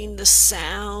sounding the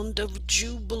sound of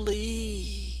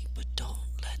Jubilee. But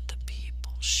don't let the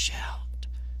people shout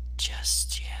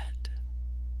just yet.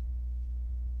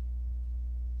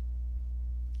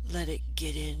 Let it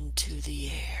get into the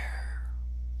air.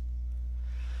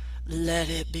 Let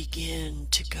it begin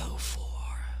to go forth.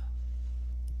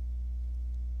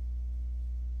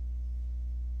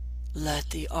 Let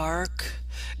the ark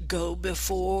go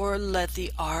before, let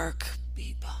the ark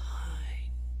be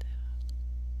behind.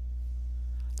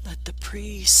 Let the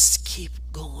priests keep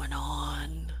going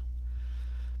on,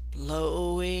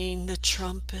 blowing the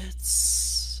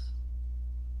trumpets.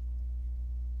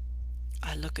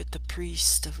 I look at the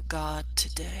priest of God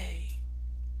today.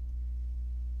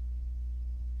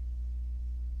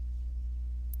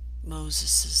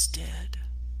 Moses is dead.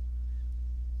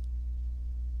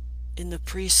 In the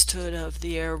priesthood of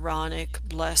the Aaronic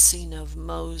blessing of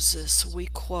Moses, we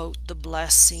quote the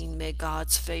blessing, may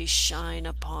God's face shine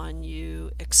upon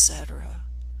you, etc.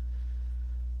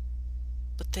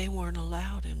 But they weren't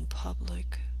allowed in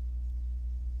public.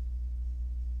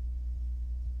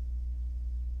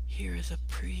 Here the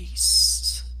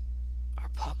priests are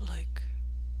public,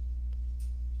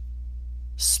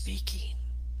 speaking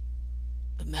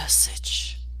the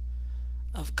message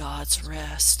of God's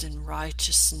rest and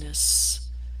righteousness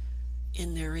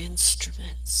in their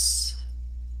instruments.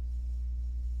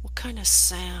 What kind of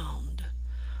sound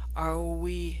are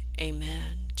we?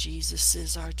 Amen. Jesus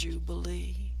is our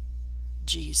Jubilee.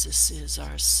 Jesus is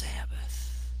our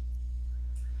Sabbath.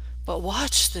 But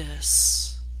watch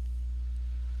this.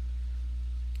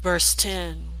 Verse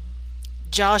 10.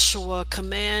 Joshua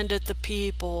commanded the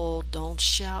people, don't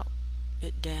shout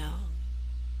it down.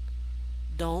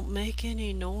 Don't make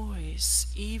any noise,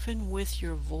 even with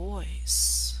your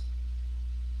voice.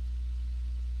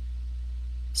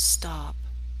 Stop.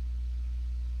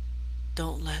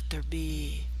 Don't let there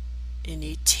be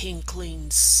any tinkling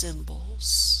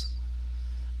cymbals.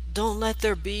 Don't let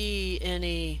there be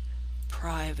any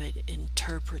private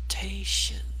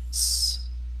interpretations.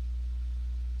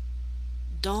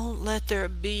 Don't let there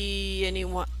be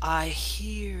anyone. I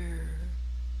hear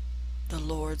the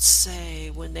Lord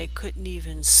say when they couldn't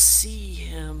even see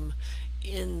him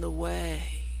in the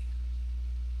way.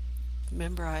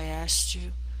 Remember I asked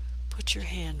you, put your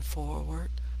hand forward,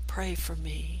 pray for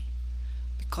me,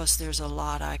 because there's a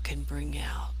lot I can bring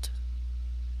out.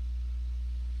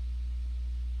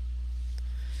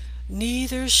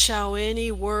 Neither shall any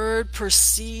word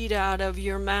proceed out of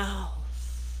your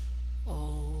mouth.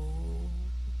 Oh.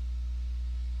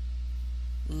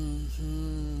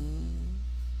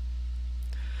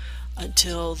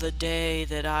 Until the day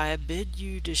that I bid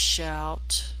you to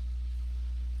shout,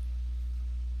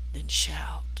 then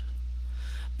shout.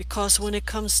 Because when it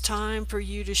comes time for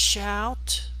you to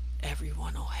shout,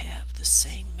 everyone will have the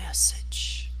same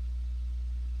message.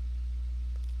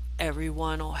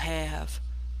 Everyone will have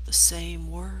the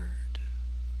same word.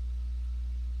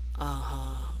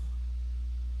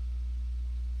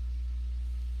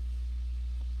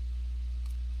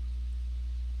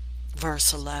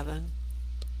 Verse 11.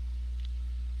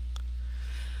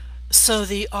 So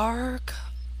the ark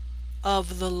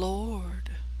of the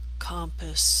Lord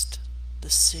compassed the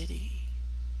city.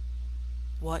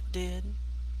 What did?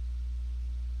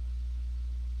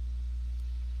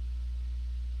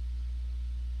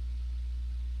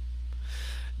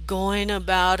 Going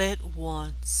about it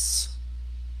once.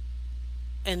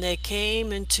 And they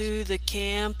came into the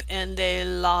camp and they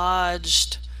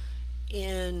lodged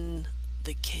in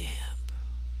the camp.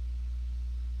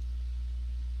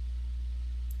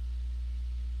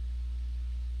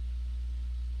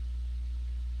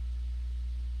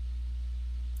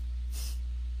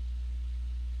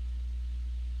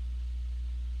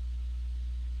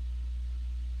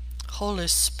 Holy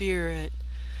Spirit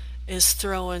is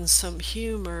throwing some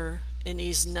humor and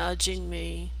he's nudging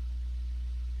me.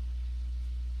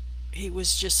 He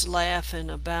was just laughing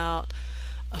about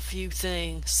a few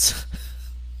things.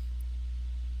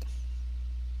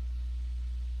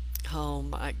 Oh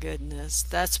my goodness,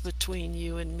 that's between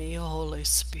you and me, Holy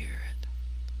Spirit.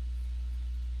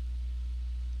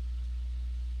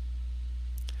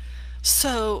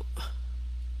 So,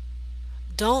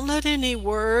 don't let any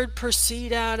word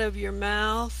proceed out of your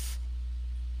mouth.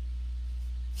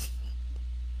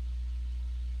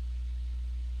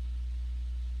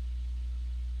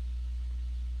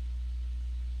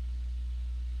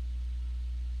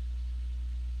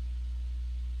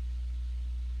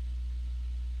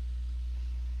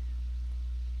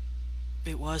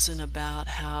 It wasn't about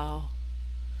how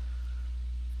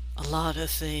a lot of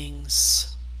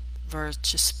things.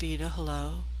 Vertispita,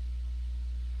 hello.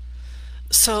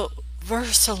 So,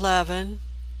 verse 11,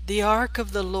 the ark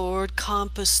of the Lord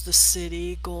compassed the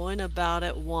city, going about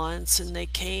at once, and they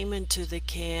came into the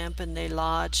camp, and they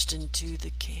lodged into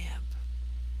the camp.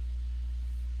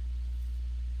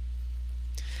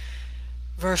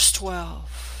 Verse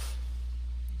 12,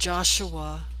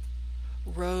 Joshua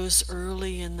rose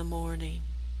early in the morning,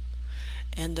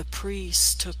 and the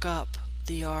priests took up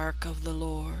the ark of the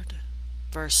Lord.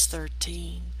 Verse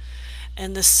 13,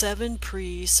 and the 7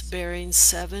 priests bearing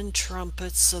 7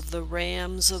 trumpets of the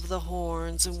rams of the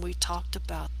horns, and we talked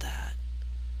about that,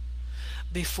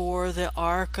 before the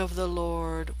ark of the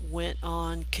Lord went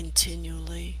on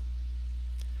continually.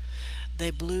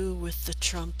 They blew with the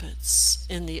trumpets,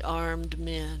 and the armed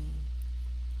men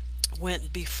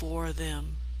went before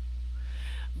them.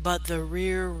 But the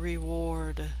rear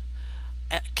reward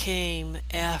came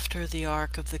after the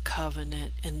Ark of the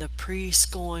Covenant and the priests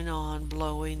going on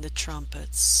blowing the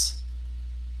trumpets.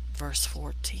 Verse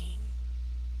 14.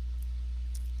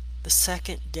 The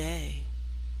second day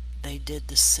they did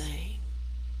the same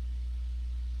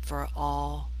for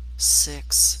all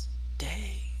 6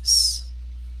 days.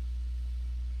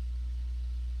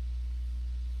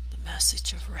 The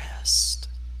message of rest,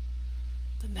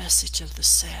 the message of the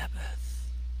Sabbath.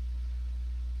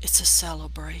 It's a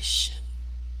celebration.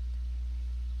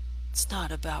 It's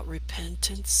not about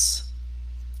repentance.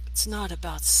 It's not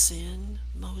about sin.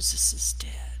 Moses is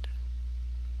dead.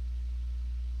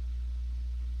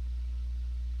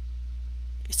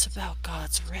 It's about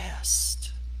God's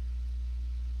rest.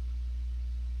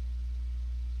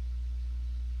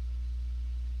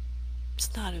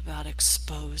 It's not about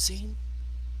exposing.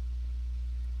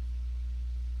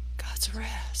 God's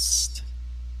rest.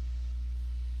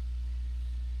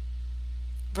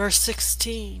 Verse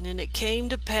 16, and it came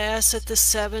to pass at the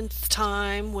 7th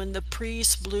time when the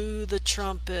priests blew the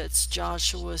trumpets,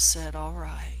 Joshua said, all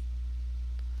right,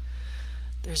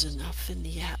 there's enough in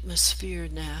the atmosphere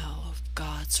now of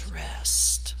God's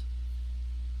rest.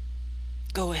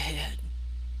 Go ahead,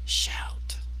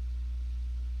 shout.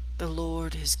 The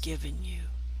Lord has given you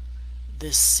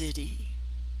this city.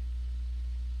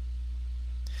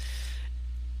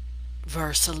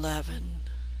 Verse 11.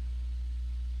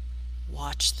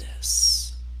 Watch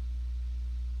this.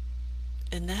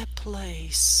 And that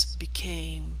place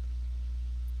became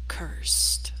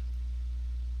cursed.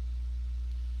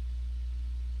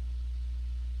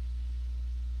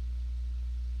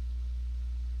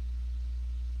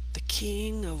 The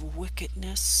king of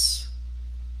wickedness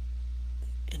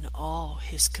and all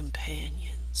his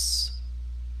companions.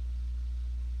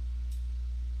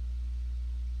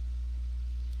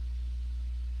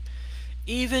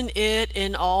 Even it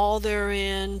and all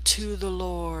therein to the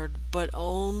Lord, but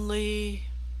only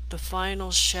the final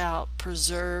shout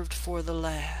preserved for the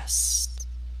last.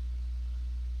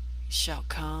 He shall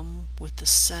come with the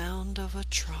sound of a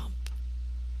trump,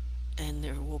 and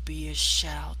there will be a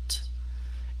shout,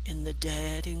 and the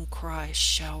dead in Christ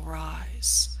shall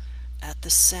rise at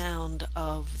the sound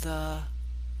of the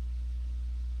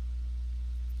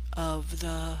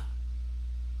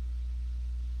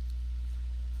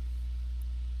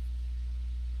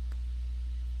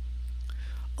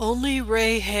only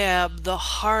Rahab the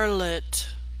harlot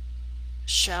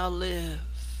shall live.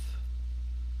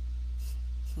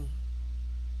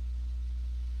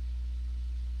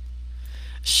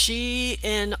 She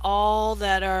and all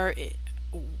that are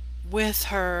with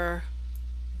her,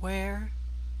 where?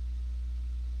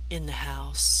 In the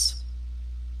house.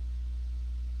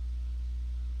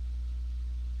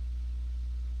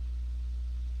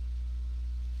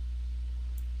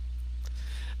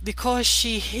 Because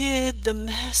she hid the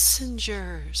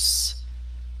messengers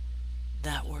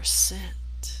that were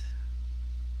sent.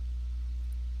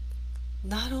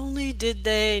 Not only did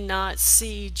they not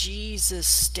see Jesus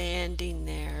standing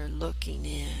there looking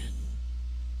in,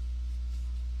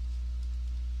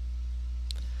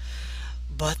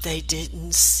 but they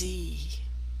didn't see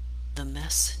the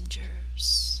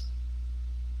messengers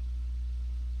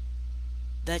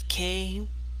that came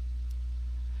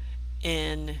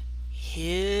and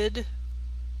hid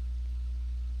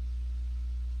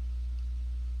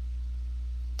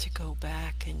to go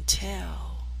back and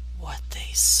tell what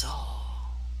they saw.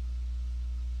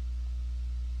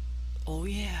 Oh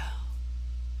yeah.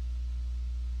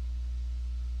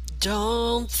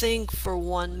 Don't think for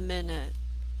 1 minute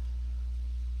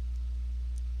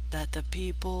that the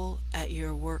people at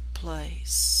your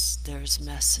workplace, there's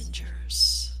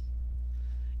messengers.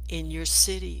 In your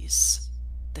cities,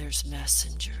 there's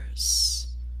messengers.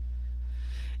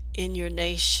 In your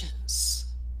nations,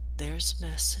 there's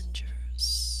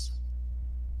messengers.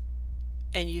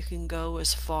 And you can go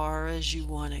as far as you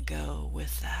want to go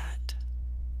with that.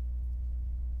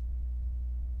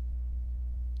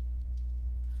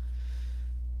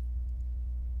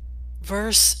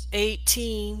 Verse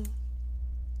 18,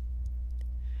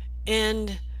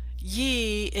 and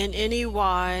ye in any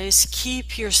wise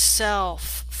keep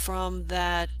yourself from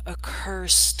that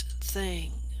accursed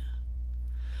thing,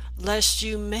 lest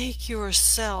you make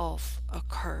yourself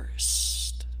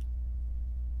accursed.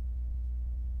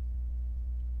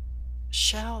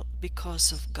 Shout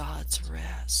because of God's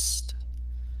rest,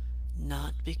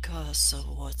 not because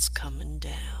of what's coming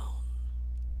down.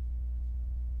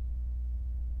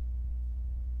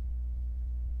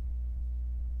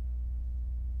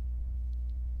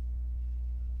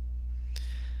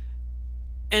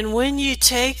 And when you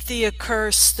take the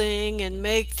accursed thing and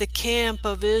make the camp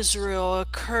of Israel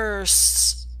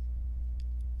accursed,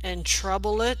 and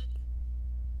trouble it?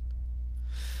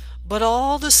 But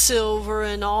all the silver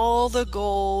and all the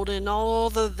gold and all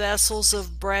the vessels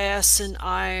of brass and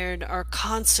iron are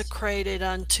consecrated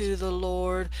unto the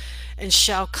Lord, and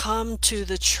shall come to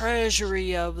the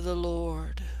treasury of the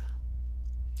Lord.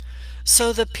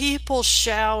 So the people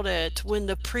shouted when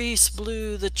the priests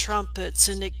blew the trumpets,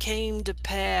 and it came to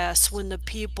pass, when the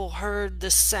people heard the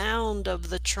sound of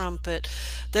the trumpet,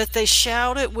 that they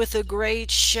shouted with a great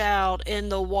shout,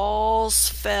 and the walls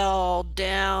fell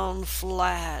down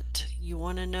flat. You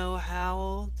want to know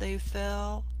how they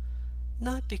fell?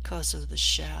 Not because of the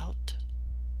shout.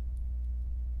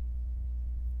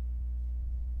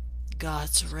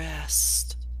 God's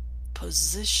rest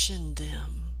positioned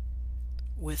them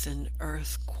with an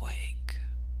earthquake.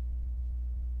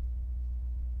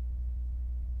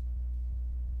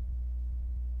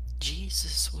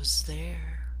 Jesus was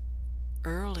there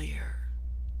earlier,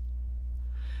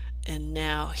 and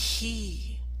now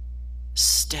he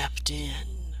stepped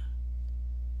in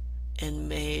and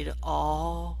made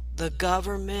all the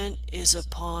government is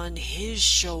upon his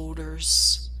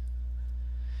shoulders.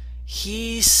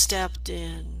 He stepped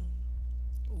in.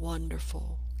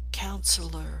 Wonderful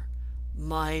Counselor,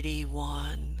 Mighty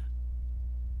One.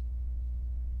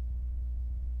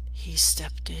 He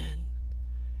stepped in,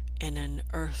 and an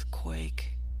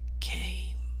earthquake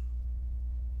came.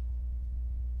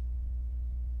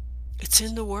 It's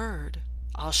in the Word.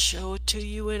 I'll show it to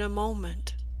you in a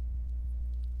moment.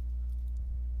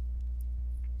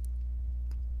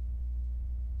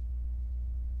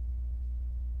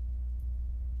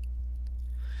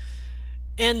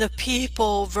 And the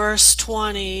people, verse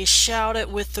 20,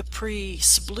 shouted with the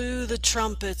priests, blew the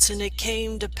trumpets, and it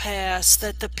came to pass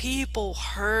that the people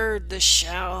heard the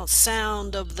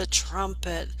sound of the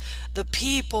trumpet. The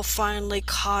people finally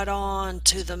caught on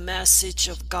to the message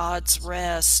of God's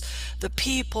rest. The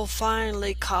people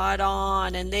finally caught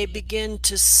on, and they begin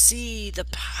to see the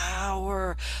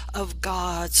power of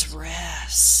God's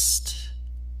rest.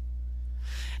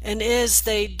 And as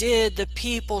they did, the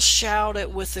people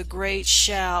shouted with a great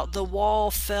shout. The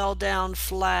wall fell down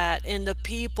flat, and the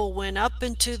people went up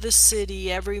into the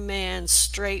city, every man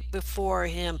straight before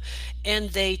him, and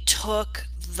they took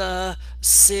the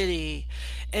city,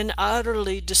 and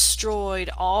utterly destroyed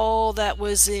all that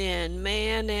was in,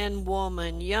 man and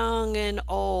woman, young and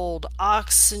old,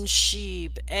 ox and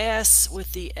sheep, ass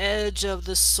with the edge of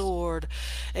the sword.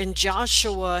 And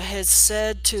Joshua had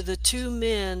said to the 2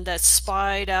 men that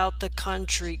spied out the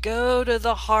country, Go to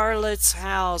the harlot's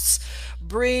house,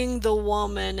 bring the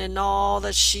woman and all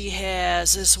that she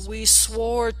has, as we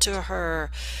swore to her.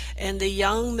 And the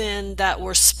young men that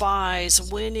were spies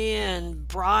went in,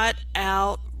 brought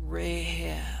out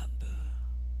Rahab.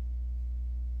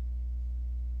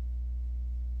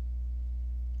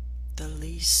 The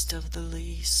least of the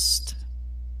least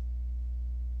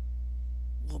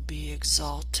will be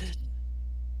exalted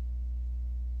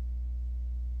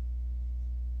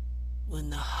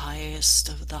when the highest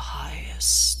of the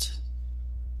highest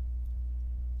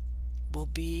will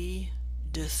be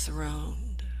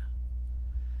dethroned.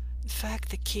 In fact,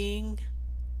 the king,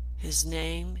 his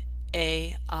name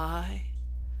Ai,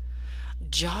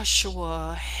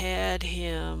 Joshua had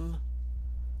him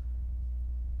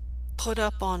put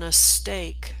up on a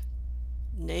stake,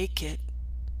 naked,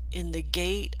 in the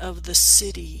gate of the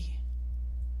city,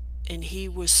 and he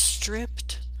was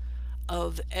stripped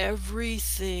of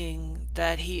everything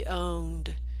that he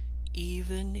owned,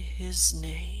 even his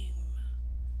name,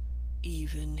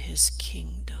 even his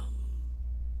kingdom.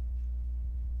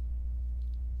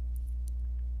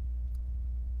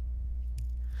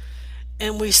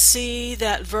 And we see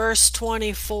that verse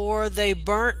 24, they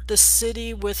burnt the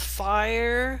city with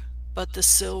fire, but the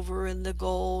silver and the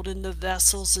gold and the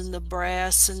vessels and the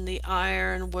brass and the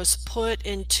iron was put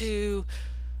into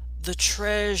the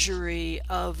treasury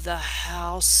of the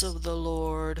house of the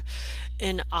Lord.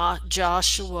 And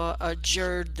Joshua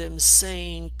adjured them,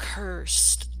 saying,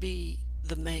 Cursed be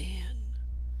the man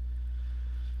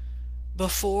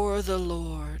before the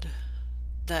Lord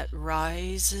that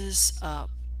rises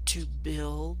up to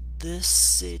build this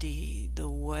city the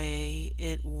way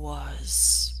it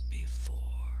was before.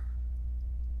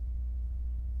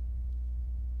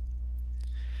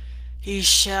 He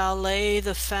shall lay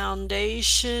the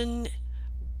foundation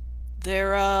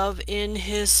thereof in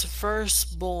his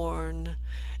firstborn,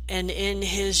 and in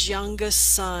his youngest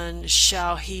son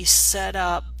shall he set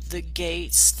up the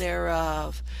gates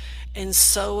thereof. And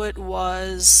so it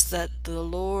was that the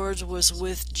Lord was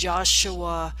with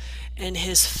Joshua, and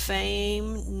his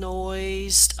fame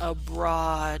noised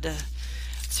abroad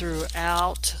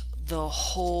throughout the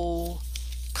whole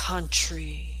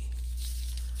country.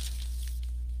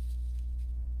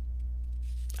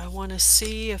 I want to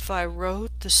see if I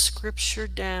wrote the scripture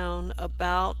down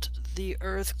about the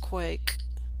earthquake.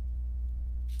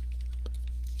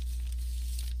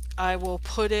 I will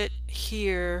put it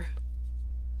here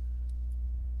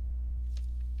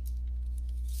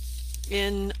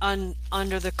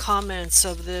under the comments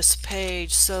of this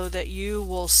page so that you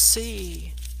will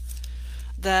see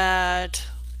that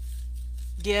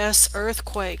yes,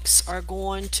 earthquakes are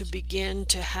going to begin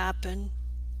to happen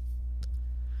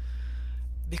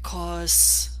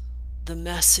because the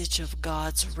message of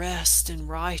God's rest and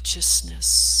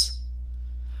righteousness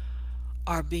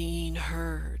are being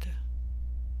heard.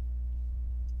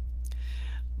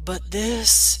 But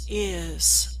this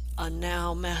is a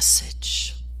now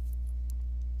message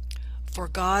for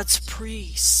God's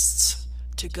priests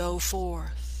to go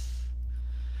forth,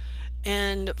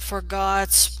 and for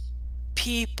God's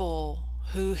people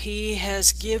who He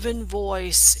has given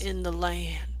voice in the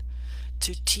land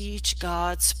to teach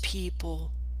God's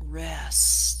people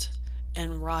rest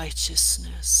and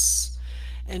righteousness,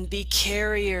 and be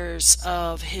carriers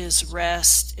of His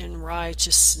rest and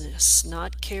righteousness,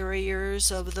 not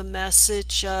carriers of the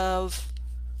message of,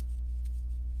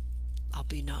 I'll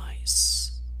be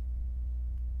nice.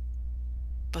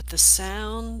 But the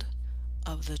sound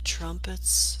of the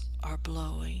trumpets are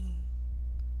blowing.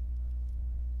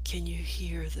 Can you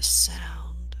hear the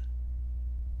sound?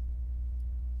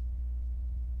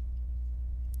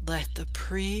 Let the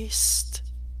priest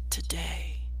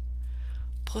today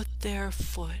put their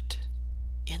foot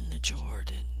in the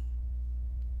Jordan.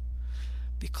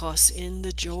 Because in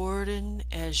the Jordan,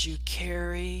 as you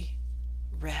carry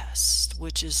rest,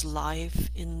 which is life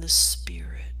in the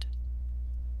Spirit,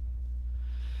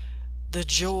 the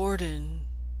Jordan,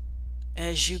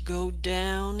 as you go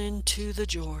down into the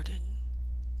Jordan,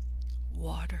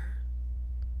 water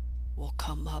will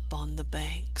come up on the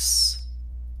banks,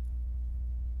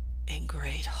 and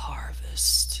great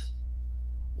harvest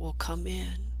will come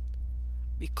in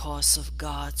because of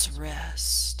God's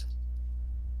rest.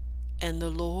 And the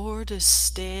Lord is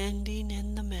standing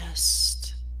in the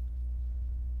midst.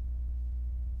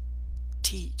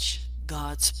 Teach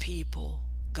God's people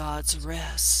God's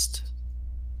rest.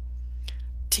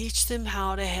 Teach them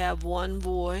how to have one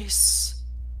voice.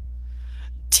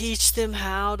 Teach them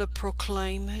how to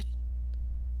proclaim it,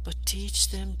 but teach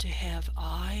them to have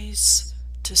eyes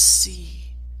to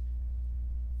see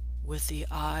with the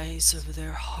eyes of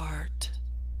their heart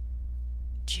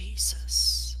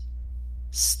Jesus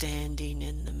standing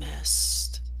in the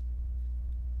midst,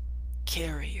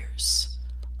 carriers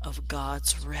of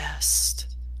God's rest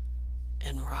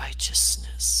and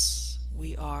righteousness.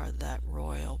 We are that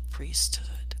royal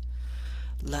priesthood.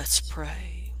 Let's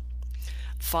pray.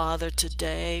 Father,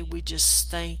 today we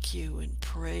just thank you and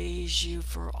praise you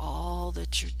for all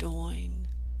that you're doing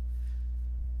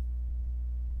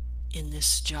in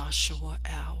this Joshua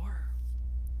hour.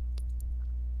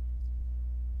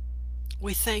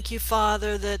 We thank you,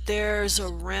 Father, that there's a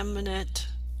remnant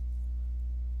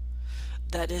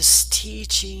that is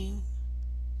teaching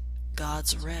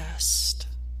God's rest.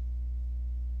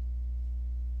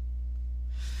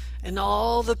 And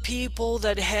all the people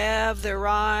that have their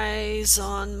eyes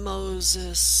on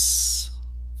Moses,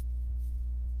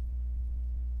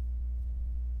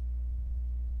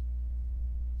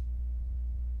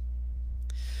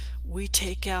 we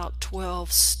take out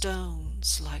 12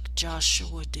 stones like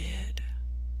Joshua did,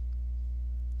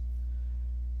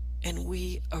 and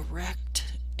we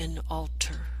erect an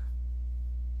altar.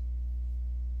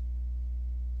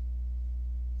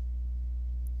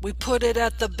 We put it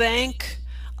at the bank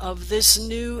of this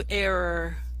new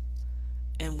era,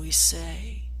 and we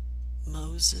say,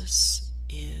 Moses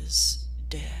is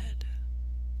dead.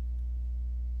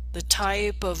 The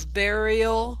type of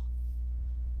burial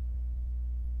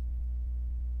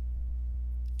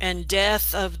and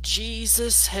death of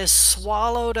Jesus has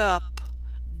swallowed up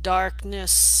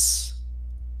darkness.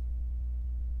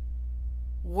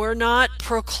 We're not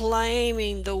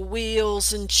proclaiming the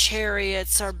wheels and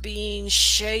chariots are being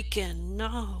shaken.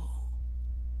 No.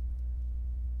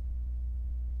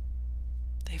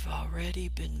 They've already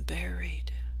been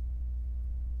buried.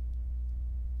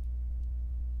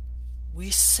 We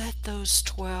set those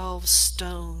 12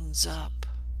 stones up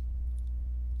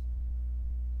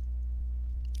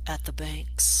at the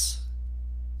banks.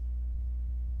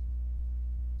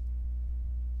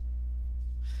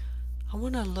 I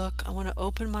want to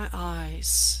open my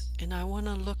eyes, and I want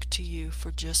to look to you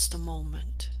for just a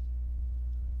moment.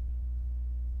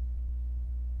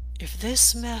 If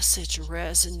this message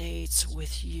resonates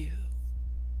with you,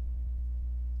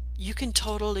 you can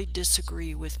totally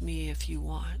disagree with me if you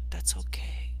want. That's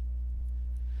okay.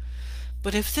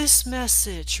 But if this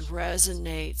message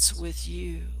resonates with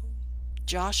you,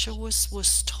 Joshua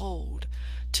was told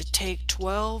to take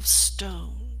 12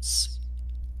 stones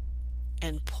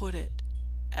and put it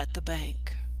at the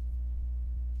bank,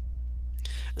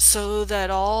 so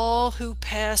that all who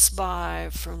pass by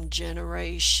from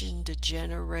generation to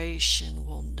generation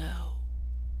will know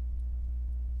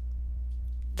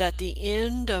that the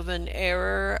end of an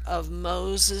era of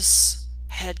Moses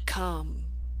had come.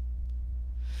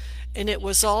 And it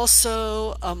was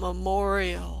also a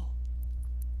memorial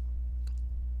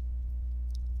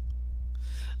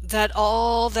that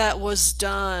all that was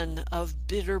done of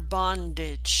bitter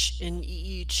bondage in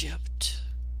Egypt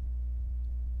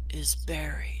is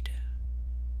buried.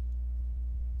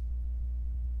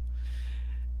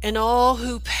 And all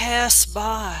who pass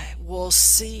by will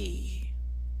see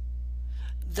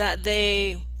that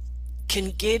they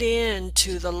can get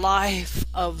into the life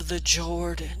of the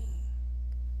Jordan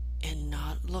and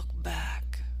not look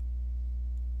back.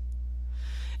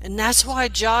 And that's why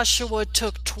Joshua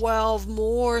took 12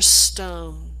 more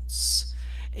stones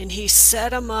and he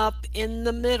set them up in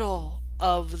the middle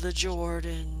of the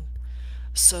Jordan,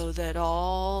 so that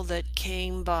all that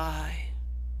came by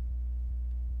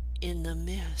in the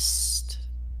mist,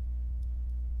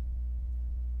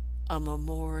 a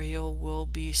memorial will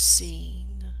be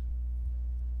seen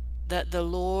that the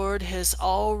Lord has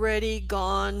already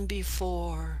gone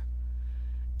before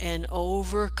and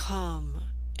overcome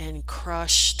and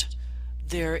crushed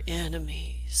their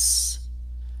enemies.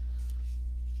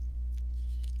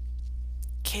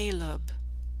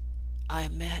 I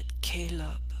met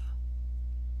Caleb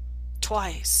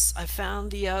twice. I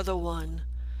found the other one.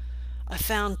 I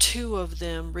found 2 of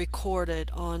them recorded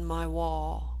on my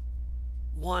wall.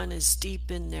 One is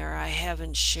deep in there. I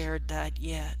haven't shared that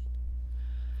yet.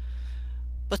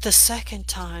 But the second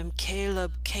time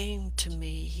Caleb came to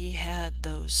me, he had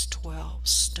those 12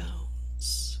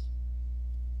 stones.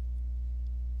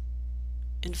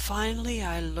 And finally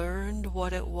I learned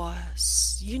what it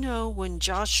was. You know, when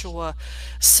Joshua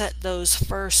set those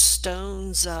first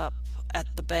stones up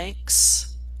at the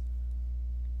banks,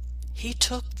 he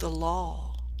took the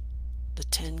law, the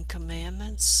 10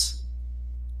 Commandments,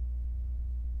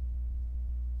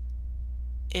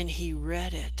 and he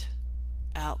read it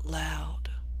out loud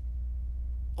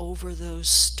over those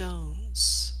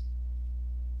stones.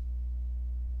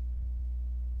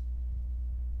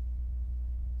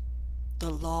 The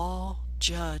law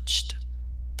judged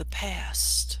the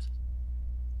past.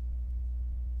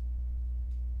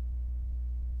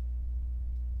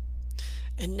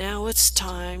 And now it's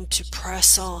time to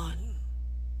press on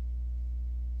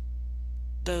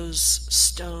those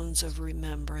stones of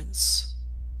remembrance.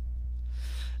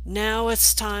 Now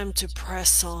it's time to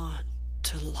press on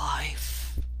to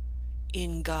life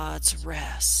in God's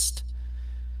rest.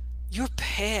 Your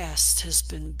past has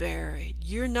been buried.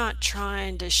 You're not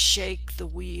trying to shake the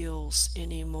wheels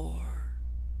anymore.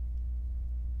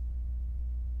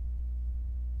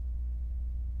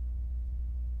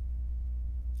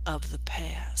 Of the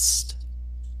past.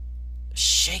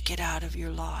 Shake it out of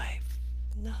your life.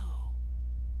 No.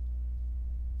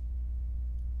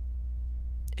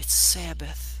 It's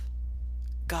Sabbath.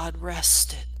 God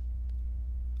rested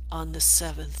on the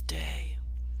 7th day.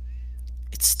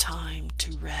 It's time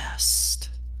to rest.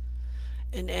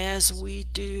 And as we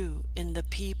do, and the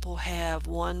people have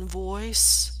one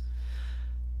voice,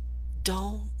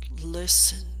 don't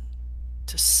listen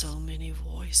to so many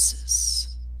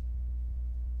voices.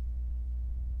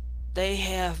 They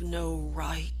have no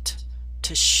right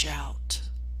to shout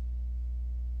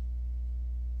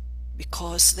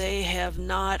because they have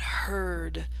not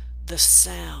heard the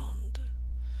sound.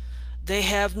 They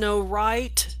have no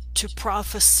right to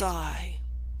prophesy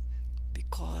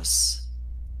because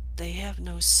they have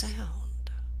no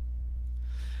sound.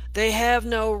 They have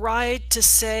no right to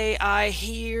say, I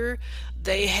hear.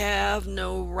 They have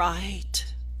no right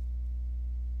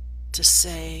to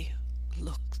say,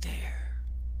 look there.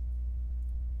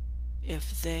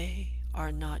 If they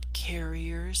are not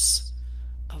carriers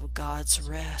of God's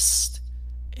rest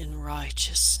and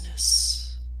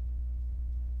righteousness.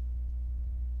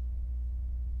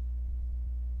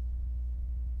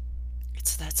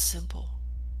 It's that simple.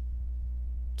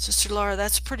 Sister Laura,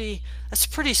 that's pretty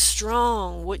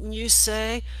strong, wouldn't you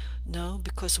say? No,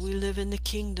 because we live in the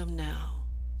kingdom now.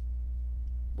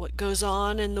 What goes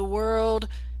on in the world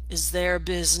is their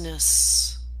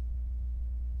business.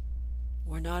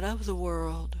 We're not of the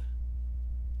world.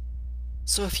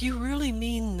 So if you really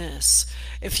mean this,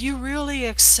 if you really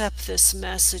accept this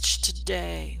message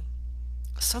today,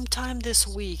 sometime this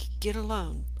week, get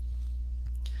alone.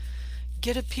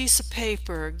 Get a piece of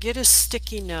paper, get a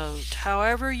sticky note,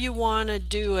 however you want to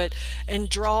do it, and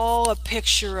draw a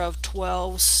picture of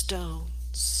 12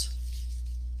 stones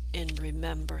in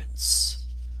remembrance.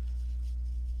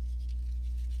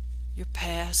 Your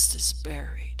past is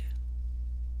buried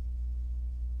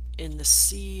in the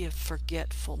sea of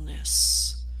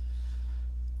forgetfulness.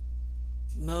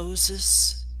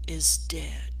 Moses is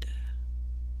dead.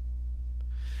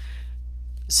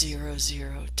 0,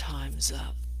 0, time's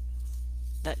up.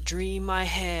 That dream I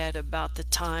had about the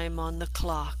time on the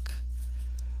clock,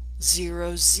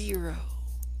 0, 0.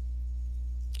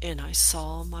 And I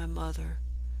saw my mother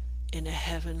in a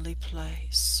heavenly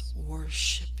place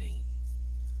worshiping.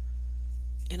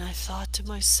 And I thought to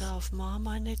myself, Mom,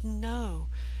 I didn't know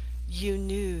you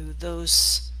knew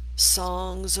those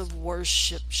songs of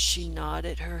worship. She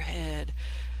nodded her head.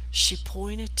 She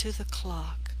pointed to the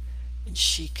clock and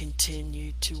she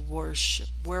continued to worship.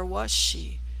 Where was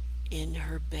she? In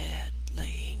her bed,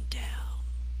 laying down.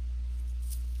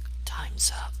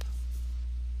 Time's up.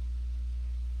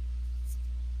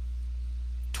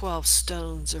 12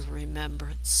 stones of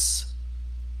remembrance.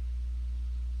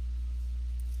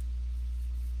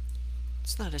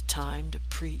 It's not a time to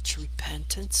preach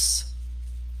repentance.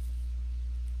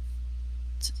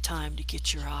 It's a time to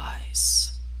get your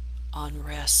eyes on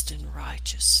rest and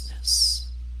righteousness.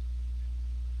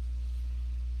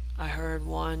 I heard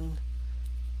one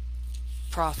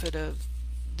prophet of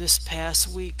this past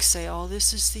week say, oh,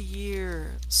 this is the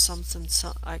year, something,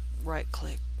 I right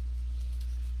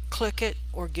click it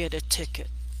or get a ticket.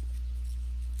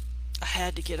 I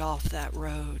had to get off that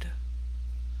road.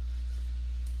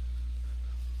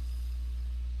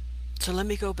 So let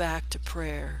me go back to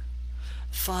prayer.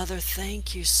 Father,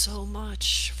 thank you so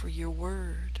much for your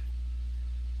word.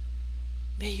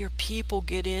 May your people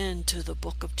get into the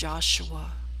book of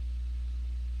Joshua.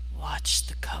 Watch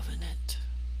the covenant.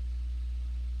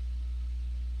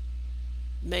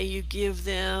 May you give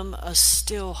them a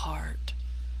still heart,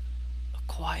 a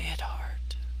quiet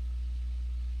heart.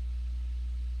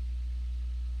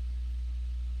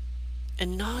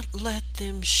 And not let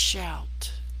them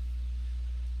shout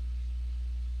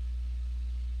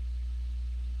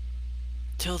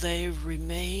till they've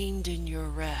remained in your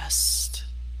rest.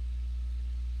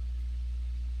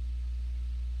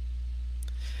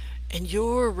 And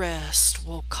your rest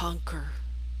will conquer.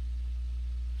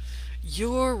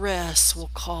 Your rest will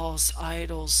cause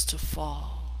idols to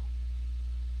fall.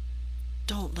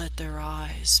 Don't let their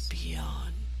eyes be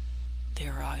on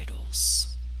their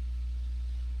idols.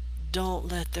 Don't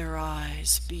let their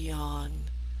eyes be on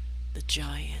the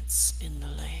giants in the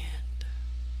land.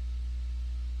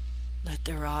 Let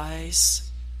their eyes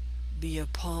be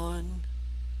upon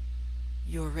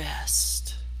your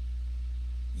rest.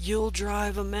 You'll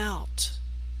drive them out.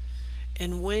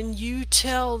 And when you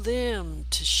tell them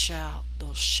to shout,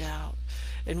 they'll shout.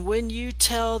 And when you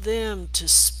tell them to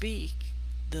speak,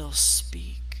 they'll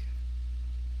speak.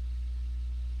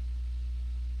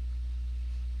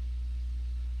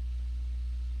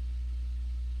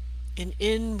 And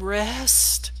in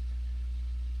rest,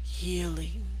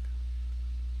 healing.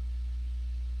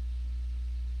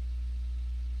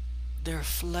 Their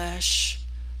flesh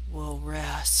will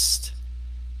rest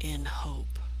in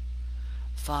hope.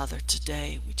 Father,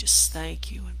 today we just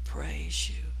thank you and praise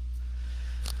you.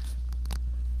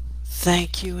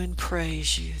 Thank you and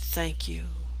praise you. Thank you.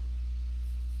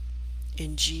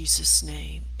 In Jesus'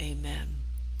 name, amen.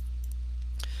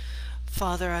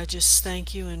 Father, I just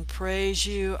thank you and praise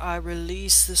you. I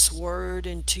release this word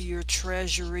into your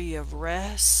treasury of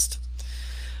rest.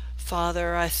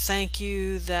 Father, I thank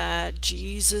you that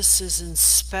Jesus is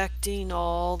inspecting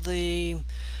all the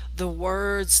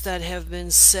words that have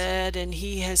been said, and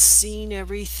he has seen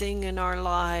everything in our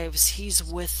lives. He's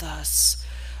with us.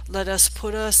 Let us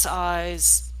put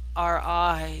our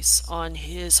eyes on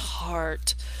his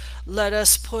heart. Let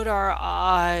us put our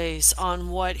eyes on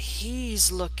what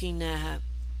he's looking at.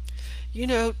 You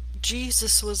know,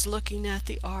 Jesus was looking at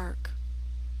the ark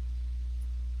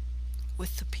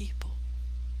with the people.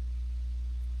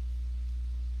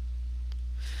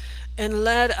 And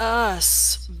let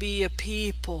us be a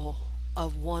people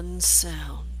of one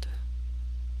sound.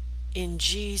 In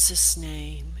Jesus'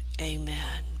 name,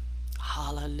 amen.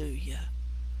 Hallelujah.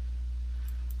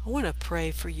 I want to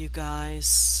pray for you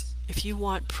guys. If you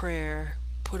want prayer,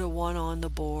 put a 1 on the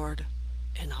board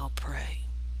and I'll pray.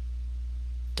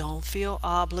 Don't feel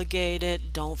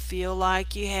obligated. Don't feel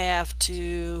like you have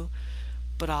to,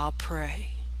 but I'll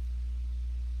pray.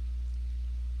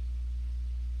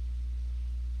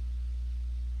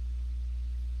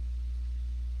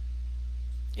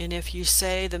 And if you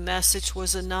say the message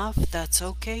was enough, that's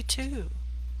okay too.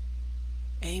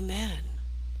 Amen.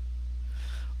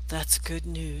 That's good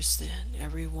news then.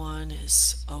 Everyone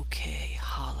is okay.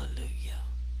 Hallelujah.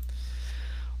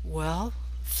 Well,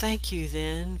 thank you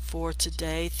then for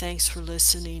today. Thanks for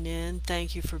listening in.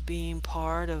 Thank you for being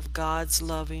part of God's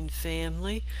loving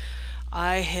family.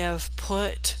 I have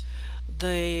put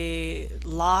the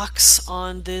locks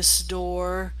on this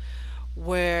door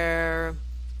where,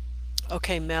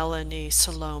 okay, Melanie,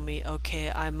 Salome, okay,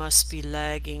 I must be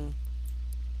lagging.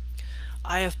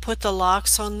 I have put the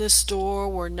locks on this door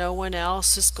where no one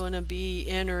else is going to be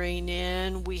entering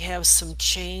in. We have some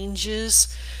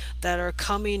changes that are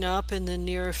coming up in the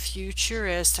near future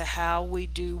as to how we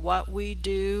do what we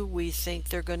do. We think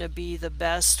they're going to be the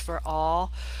best for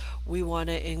all. We want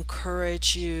to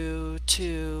encourage you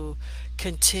to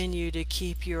continue to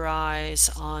keep your eyes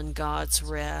on God's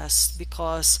rest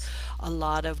because a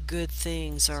lot of good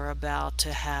things are about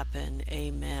to happen.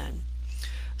 Amen.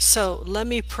 So let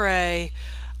me pray.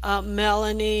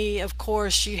 Melanie, of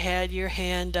course, you had your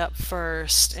hand up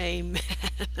first. Amen.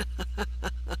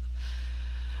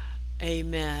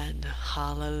 Amen.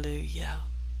 Hallelujah.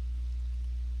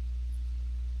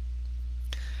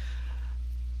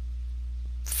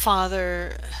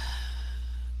 Father,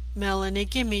 Melanie,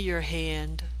 give me your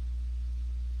hand.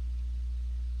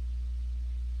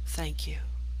 Thank you.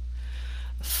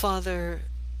 Father,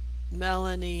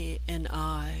 Melanie and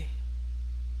I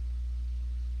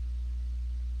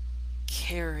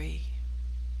carry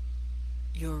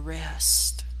your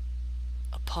rest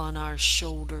upon our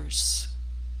shoulders.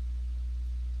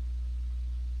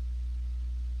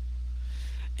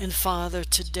 And Father,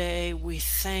 today we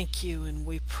thank you and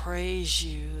we praise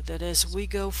you that as we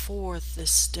go forth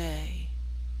this day,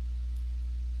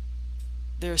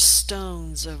 there's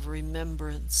stones of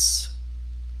remembrance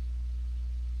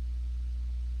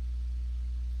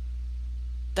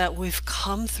that we've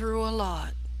come through a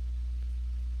lot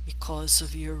because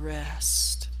of your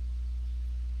rest.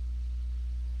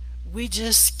 We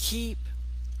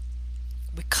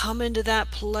come into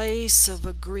that place of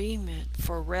agreement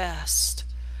for rest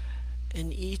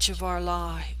in each of our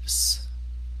lives.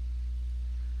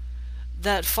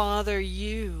 That, Father,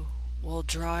 you will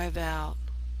drive out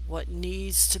what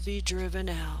needs to be driven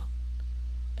out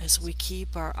as we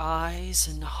keep our eyes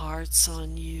and hearts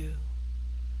on you.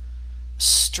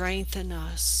 Strengthen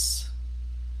us,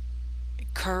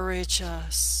 encourage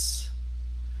us.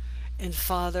 And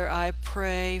Father, I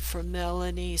pray for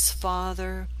Melanie's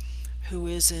father who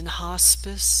is in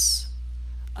hospice,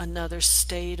 another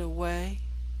state away.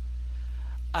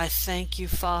 I thank you,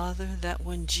 Father, that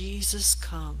when Jesus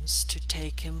comes to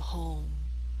take him home,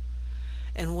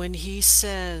 and when he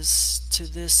says to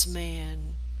this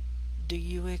man, "Do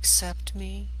you accept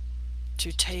me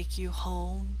to take you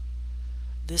home?"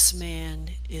 this man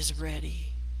is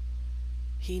ready.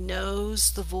 He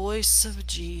knows the voice of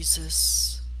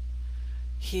Jesus.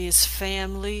 His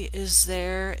family is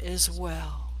there as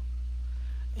well.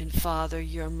 And Father,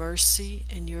 your mercy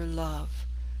and your love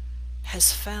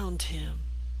has found him.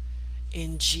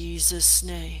 In Jesus'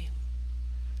 name,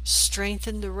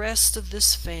 strengthen the rest of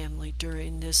this family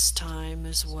during this time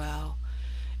as well.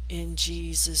 In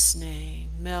Jesus' name.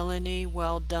 Melanie,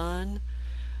 well done,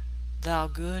 thou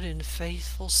good and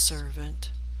faithful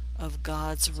servant of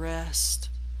God's rest.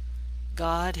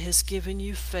 God has given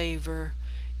you favor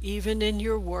even in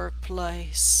your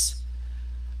workplace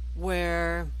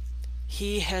where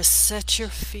he has set your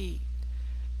feet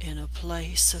in a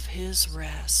place of his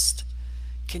rest.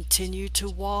 Continue to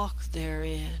walk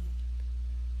therein.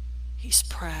 He's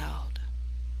proud.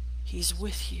 He's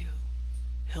with you.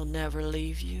 He'll never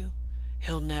leave you.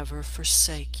 He'll never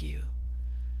forsake you.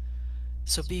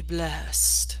 So be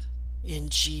blessed in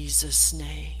Jesus'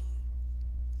 name.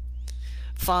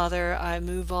 Father, I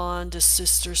move on to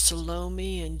Sister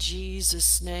Salome in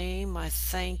Jesus' name. I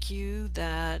thank you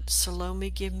that, Salome,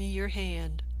 give me your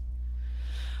hand.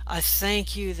 I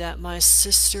thank you that my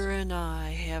sister and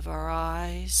I have our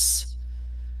eyes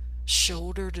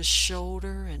shoulder to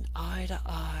shoulder and eye to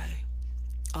eye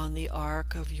on the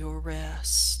ark of your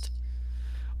rest.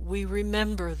 We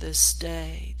remember this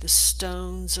day, the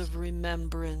stones of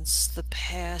remembrance. The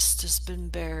past has been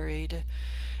buried,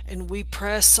 and we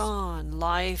press on,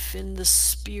 life in the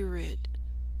Spirit.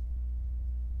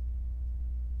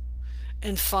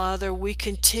 And Father, we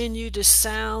continue to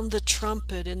sound the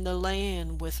trumpet in the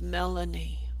land with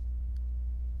Melanie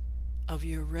of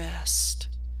your rest,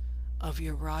 of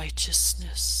your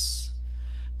righteousness,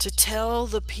 to tell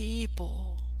the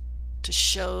people, to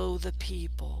show the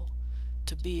people,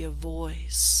 to be a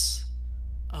voice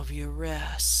of your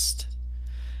rest.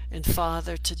 And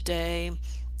Father, today,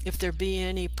 if there be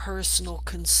any personal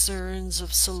concerns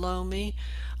of Salome,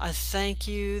 I thank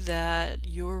you that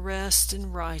your rest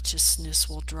and righteousness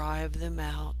will drive them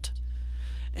out.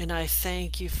 And I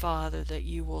thank you, Father, that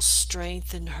you will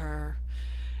strengthen her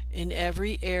in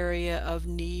every area of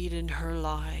need in her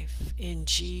life. In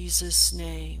Jesus'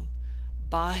 name,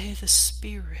 by the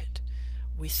Spirit,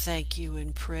 we thank you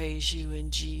and praise you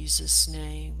in Jesus'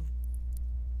 name.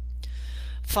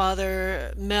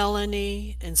 Father,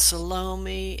 Melanie and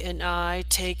Salome and I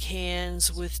take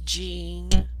hands with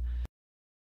Jean.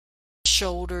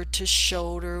 Shoulder to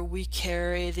shoulder, we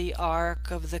carry the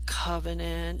Ark of the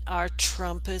Covenant. Our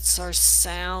trumpets are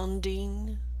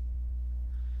sounding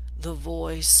the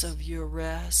voice of your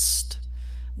rest.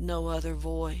 No other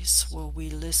voice will we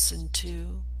listen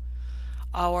to.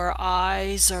 Our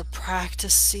eyes are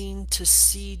practicing to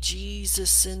see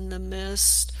Jesus in the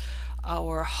mist.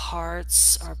 Our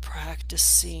hearts are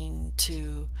practicing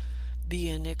to be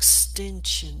an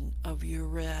extension of your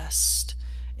rest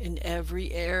in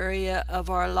every area of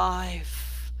our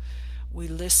life. We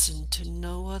listen to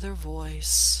no other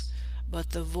voice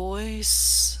but the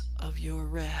voice of your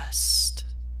rest.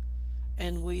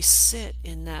 And we sit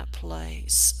in that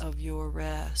place of your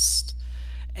rest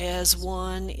as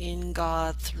one in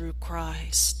God through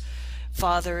Christ.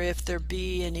 Father, if there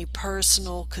be any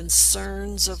personal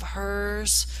concerns of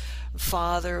hers,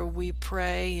 Father, we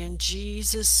pray in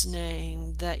Jesus'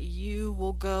 name that you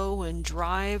will go and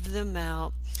drive them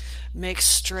out, make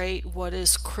straight what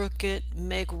is crooked,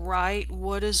 make right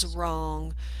what is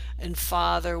wrong. And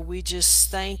Father, we just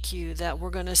thank you that we're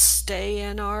going to stay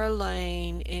in our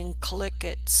lane and click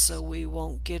it so we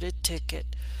won't get a ticket.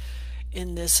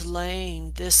 In this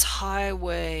lane, this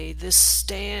highway, this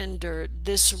standard,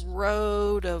 this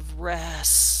road of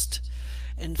rest.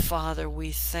 And Father,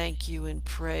 we thank you and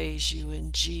praise you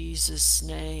in Jesus'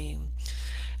 name.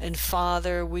 And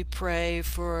Father, we pray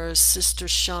for Sister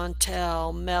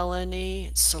Chantel,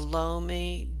 Melanie,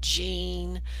 Salome,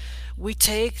 Jean. We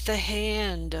take the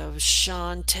hand of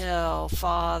Chantel,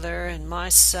 Father, and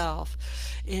myself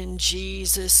in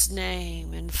Jesus'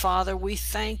 name. And Father, we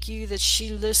thank you that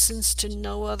she listens to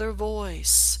no other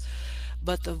voice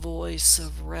but the voice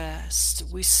of rest.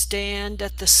 We stand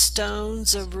at the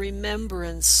stones of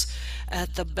remembrance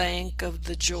at the bank of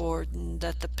the Jordan,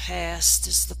 that the past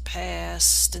is the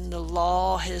past and the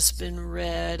law has been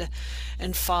read.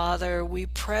 And Father, we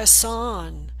press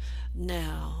on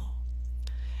now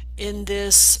in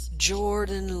this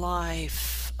Jordan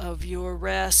life of your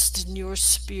rest and your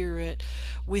spirit.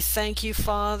 We thank you,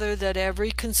 Father, that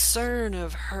every concern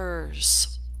of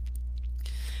hers,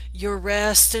 your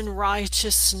rest and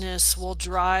righteousness will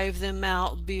drive them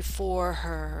out before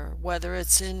her, whether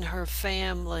it's in her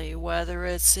family, whether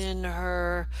it's in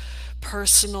her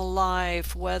personal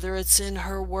life, whether it's in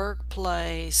her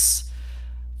workplace.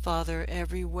 Father,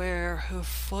 everywhere her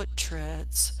foot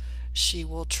treads, she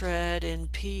will tread in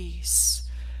peace,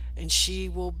 and she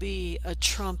will be a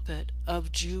trumpet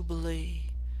of jubilee,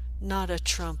 not a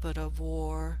trumpet of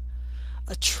war,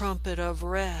 a trumpet of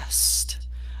rest,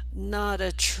 not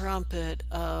a trumpet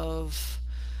of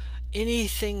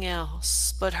anything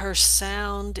else, but her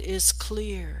sound is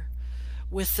clear,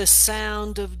 with the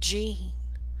sound of Jean,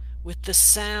 with the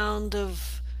sound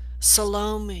of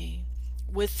Salome,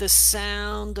 with the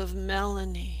sound of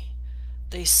Melanie.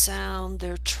 They sound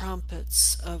their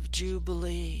trumpets of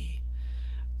jubilee.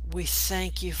 We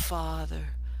thank you,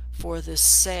 Father, for this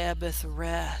Sabbath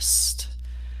rest,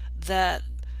 that,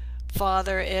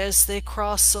 Father, as they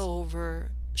cross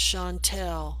over,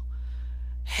 Chantel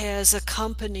has a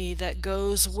company that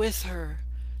goes with her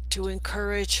to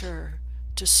encourage her,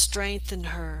 to strengthen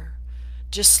her,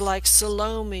 just like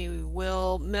Salome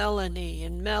will Melanie,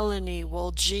 and Melanie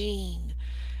will Jean.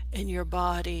 And your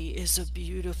body is a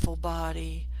beautiful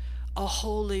body, a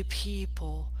holy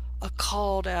people, a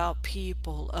called out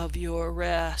people of your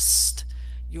rest,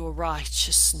 your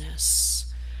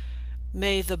righteousness.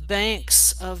 May the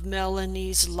banks of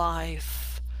Melanie's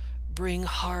life bring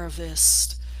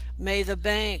harvest. May the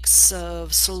banks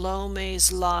of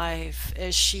Salome's life,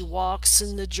 as she walks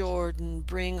in the Jordan,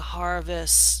 bring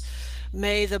harvest.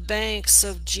 May the banks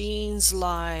of Jean's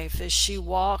life, as she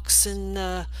walks in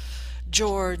the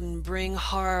Jordan, bring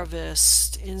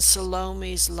harvest. In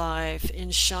Salome's life, in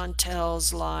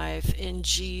Chantel's life, in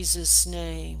Jesus'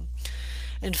 name.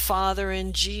 And Father,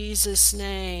 in Jesus'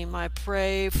 name, I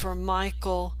pray for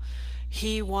Michael.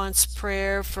 He wants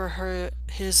prayer for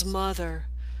his mother,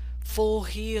 full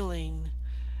healing,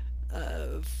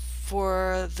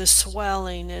 for the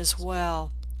swelling as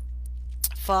well.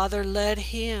 Father, let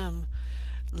him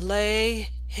lay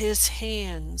his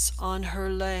hands on her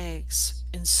legs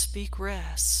and speak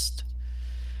rest.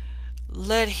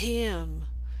 Let him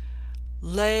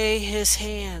lay his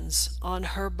hands on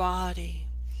her body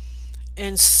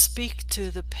and speak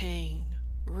to the pain,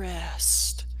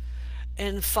 rest.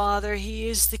 And Father, he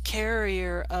is the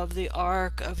carrier of the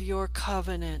ark of your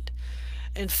covenant.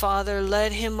 And Father,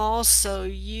 let him also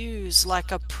use,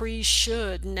 like a priest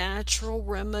should, natural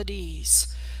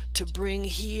remedies to bring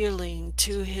healing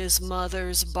to his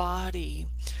mother's body.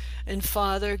 And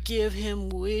Father, give him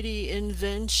witty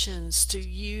inventions to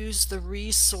use the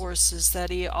resources that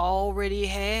he already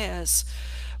has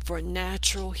for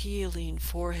natural healing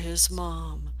for his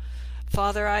mom.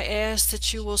 Father, I ask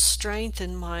that you will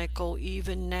strengthen Michael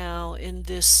even now in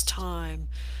this time.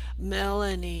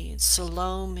 Melanie,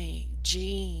 Salome,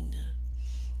 Jean,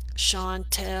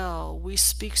 Chantel, we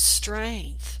speak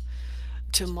strength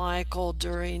to Michael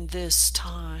during this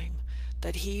time,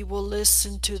 that he will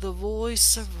listen to the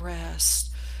voice of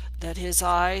rest, that his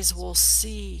eyes will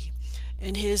see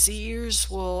and his ears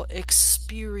will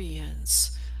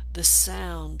experience the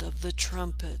sound of the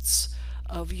trumpets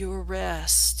of your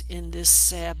rest in this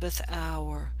Sabbath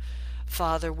hour.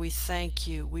 Father, we thank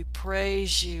you, we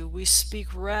praise you, we speak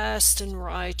rest and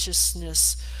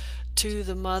righteousness to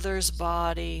the mother's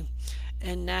body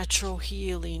and natural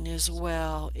healing as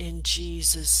well in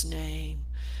Jesus' name.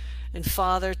 And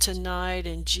Father, tonight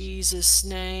in Jesus'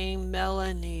 name,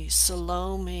 Melanie,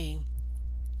 Salome,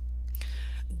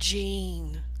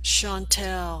 Jean,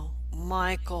 Chantel,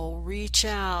 Michael, reach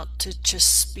out to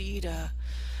Chespita.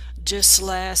 Just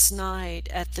last night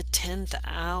at the 10th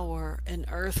hour, an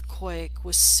earthquake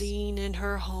was seen in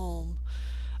her home.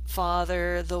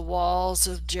 Father, the walls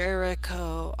of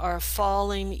Jericho are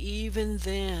falling even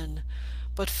then.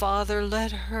 But Father,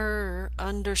 let her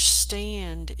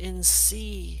understand and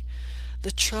see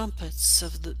the trumpets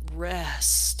of the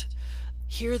rest.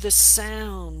 Hear the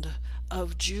sound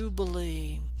of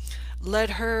jubilee.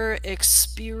 Let her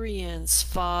experience,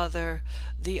 Father,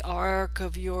 the ark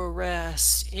of your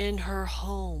rest in her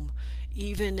home,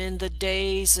 even in the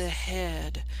days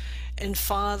ahead. And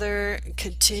Father,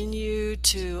 continue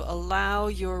to allow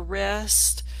your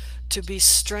rest to be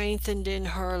strengthened in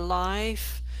her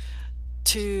life,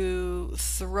 to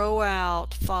throw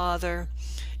out, Father,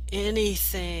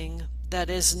 anything that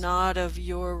is not of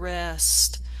your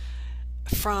rest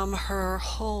from her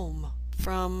home,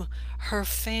 from her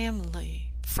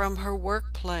family, from her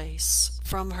workplace,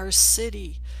 from her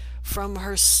city, from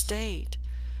her state,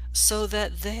 so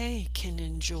that they can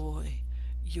enjoy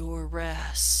your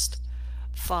rest.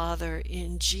 Father,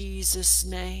 in Jesus'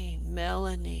 name,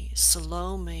 Melanie,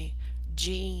 Salome,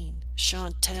 Jean,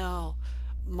 Chantel,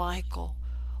 Michael,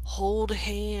 hold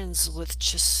hands with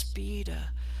Chespita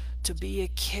to be a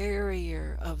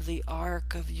carrier of the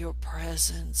ark of your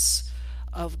presence,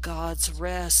 of God's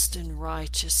rest and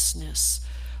righteousness.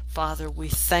 Father, we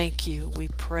thank you, we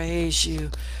praise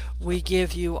you, we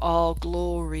give you all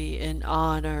glory and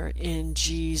honor in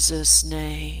Jesus'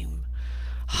 name.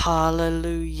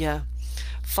 Hallelujah.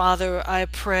 Father, I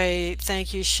pray,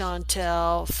 thank you,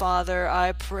 Chantel. Father,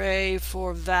 I pray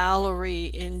for Valerie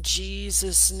in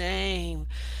Jesus' name.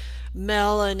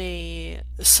 Melanie,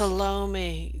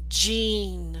 Salome,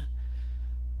 Jean,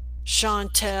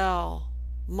 Chantel,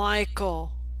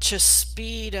 Michael,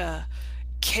 Chespita,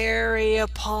 carry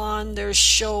upon their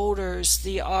shoulders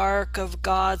the ark of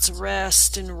God's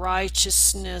rest and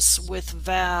righteousness with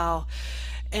Val.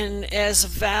 And as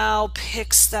Val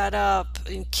picks that up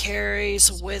and carries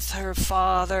with her,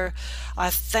 Father, I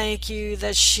thank you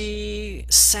that she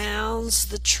sounds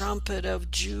the trumpet of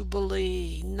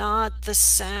jubilee, not the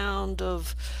sound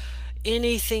of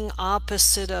anything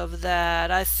opposite of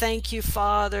that. I thank you,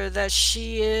 Father, that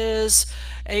she is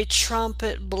a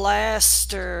trumpet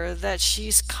blaster, that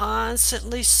she's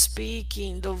constantly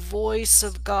speaking the voice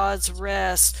of God's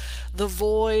rest, the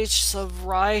voice of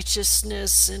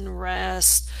righteousness and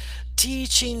rest,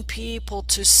 teaching people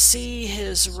to see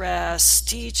his rest,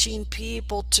 teaching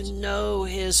people to know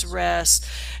his rest.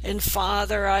 And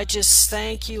Father, I just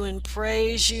thank you and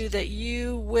praise you that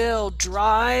you will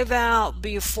drive out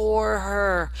before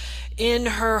her in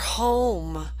her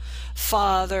home,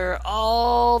 Father,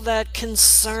 all that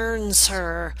concerns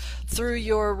her through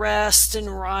your rest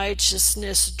and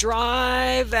righteousness.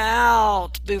 Drive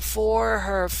out before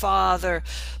her, Father,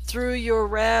 through your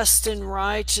rest and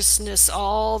righteousness,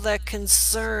 all that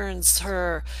concerns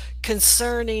her.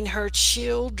 concerning her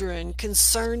children,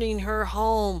 concerning her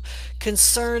home,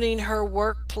 concerning her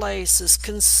workplaces,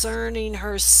 concerning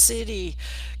her city,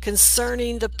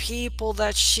 concerning the people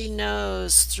that she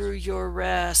knows, through your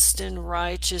rest and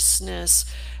righteousness,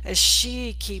 as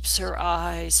she keeps her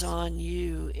eyes on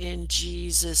you, in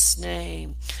Jesus'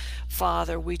 name.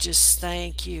 Father, we just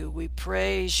thank you. We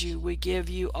praise you. We give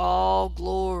you all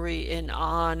glory and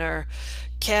honor.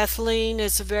 Kathleen,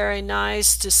 it's very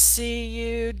nice to see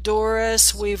you.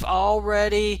 Doris, we've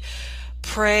already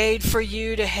prayed for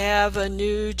you to have a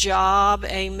new job.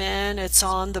 Amen. It's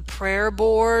on the prayer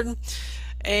board.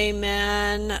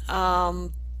 Amen.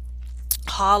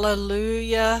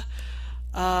 Hallelujah.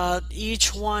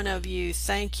 Each one of you,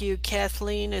 thank you,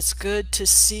 Kathleen. It's good to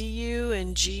see you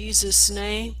in Jesus'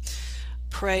 name.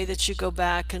 Pray that you go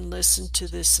back and listen to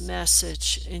this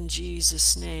message in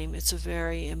Jesus' name. It's a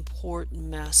very important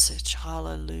message.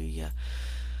 Hallelujah.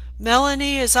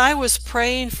 Melanie, as I was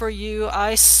praying for you,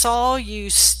 I saw you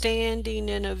standing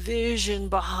in a vision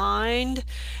behind,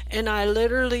 and I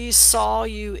literally saw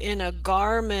you in a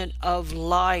garment of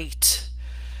light.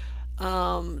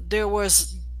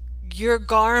 Your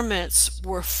garments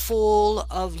were full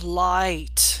of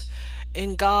light,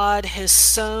 and God has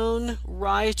sown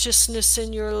righteousness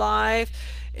in your life,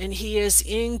 and He has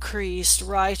increased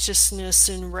righteousness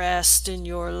and rest in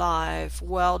your life.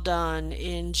 Well done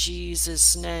in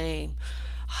Jesus' name.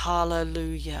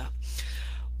 Hallelujah.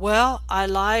 Well, I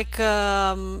like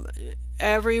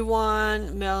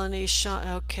everyone. Melanie,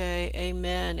 okay,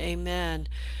 amen, amen.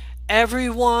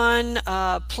 Everyone,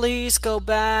 please go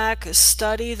back,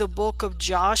 study the book of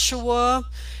Joshua.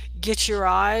 Get your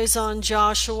eyes on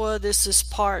Joshua. This is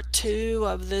part 2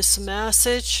 of this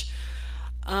message.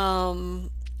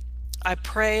 I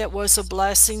pray it was a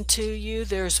blessing to you.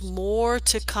 There's more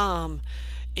to come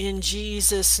in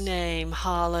Jesus' name.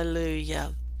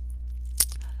 Hallelujah.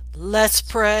 Let's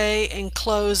pray and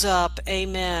close up.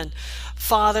 Amen.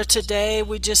 Father, today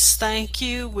we just thank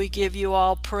you. We give you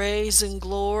all praise and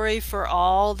glory for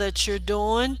all that you're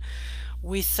doing.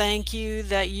 We thank you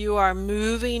that you are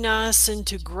moving us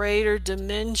into greater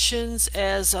dimensions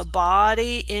as a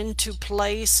body, into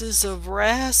places of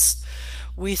rest.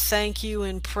 We thank you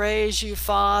and praise you,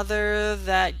 Father,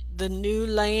 that the new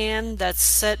land that's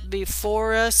set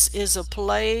before us is a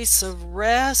place of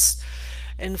rest.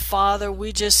 And Father,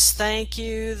 we just thank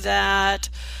you that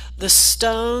the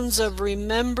stones of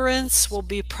remembrance will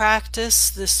be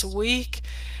practiced this week,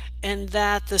 and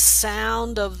that the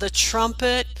sound of the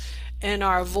trumpet and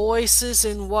our voices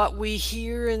and what we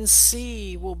hear and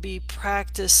see will be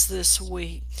practiced this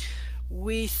week.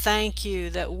 We thank you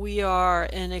that we are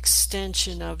an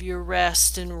extension of your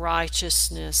rest and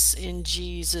righteousness. In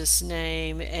Jesus'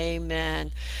 name,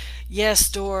 amen. Yes,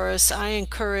 Doris, I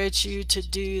encourage you to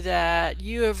do that.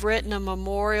 You have written a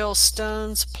Memorial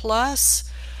Stones Plus.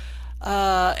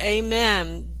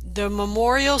 Amen. The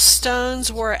memorial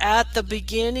stones were at the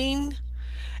beginning,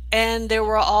 and there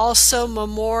were also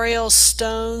memorial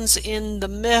stones in the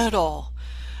middle.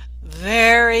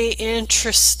 Very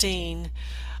interesting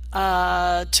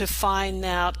to find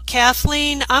out.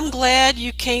 Kathleen, I'm glad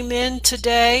you came in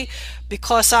today,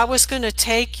 because I was going to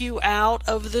take you out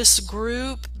of this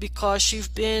group because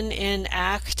you've been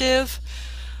inactive.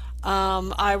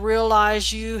 I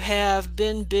realize you have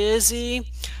been busy.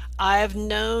 I've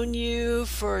known you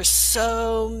for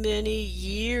so many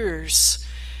years,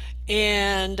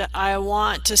 and I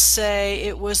want to say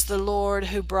it was the Lord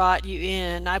who brought you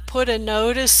in. I put a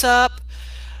notice up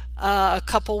a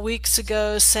couple weeks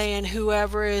ago saying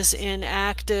whoever is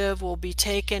inactive will be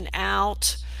taken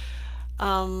out,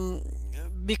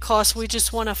 because we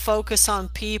just want to focus on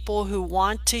people who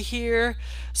want to hear.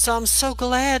 So I'm so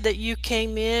glad that you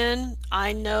came in.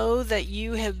 I know that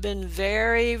you have been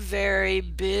very, very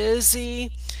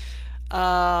busy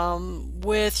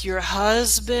with your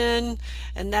husband,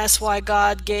 and that's why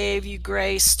God gave you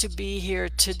grace to be here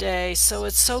today. So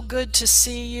it's so good to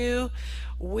see you.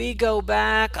 We go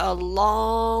back a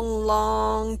long,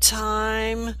 long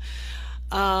time.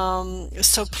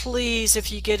 So please,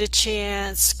 if you get a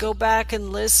chance, go back and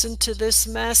listen to this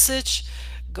message.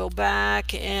 Go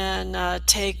back and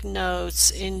take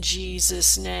notes in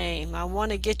Jesus' name. I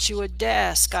want to get you a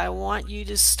desk. I want you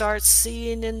to start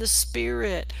seeing in the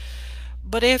Spirit.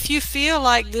 But if you feel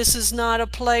like this is not a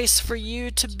place for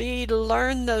you to be to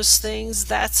learn those things,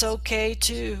 that's okay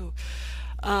too.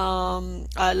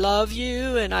 I love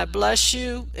you and I bless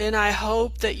you, and I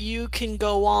hope that you can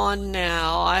go on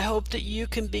now. I hope that you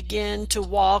can begin to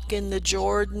walk in the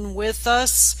Jordan with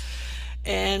us,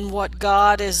 and what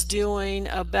God is doing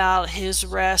about his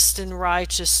rest and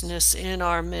righteousness in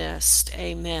our midst.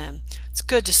 Amen. It's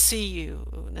good to see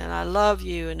you, and I love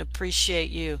you and appreciate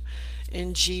you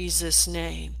in Jesus'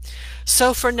 name.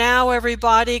 So for now,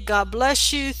 everybody, God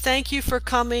bless you. Thank you for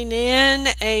coming in.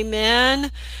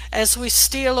 Amen. As we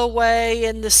steal away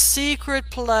in the secret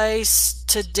place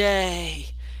today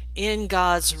in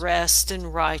God's rest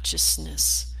and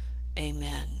righteousness.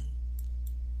 Amen.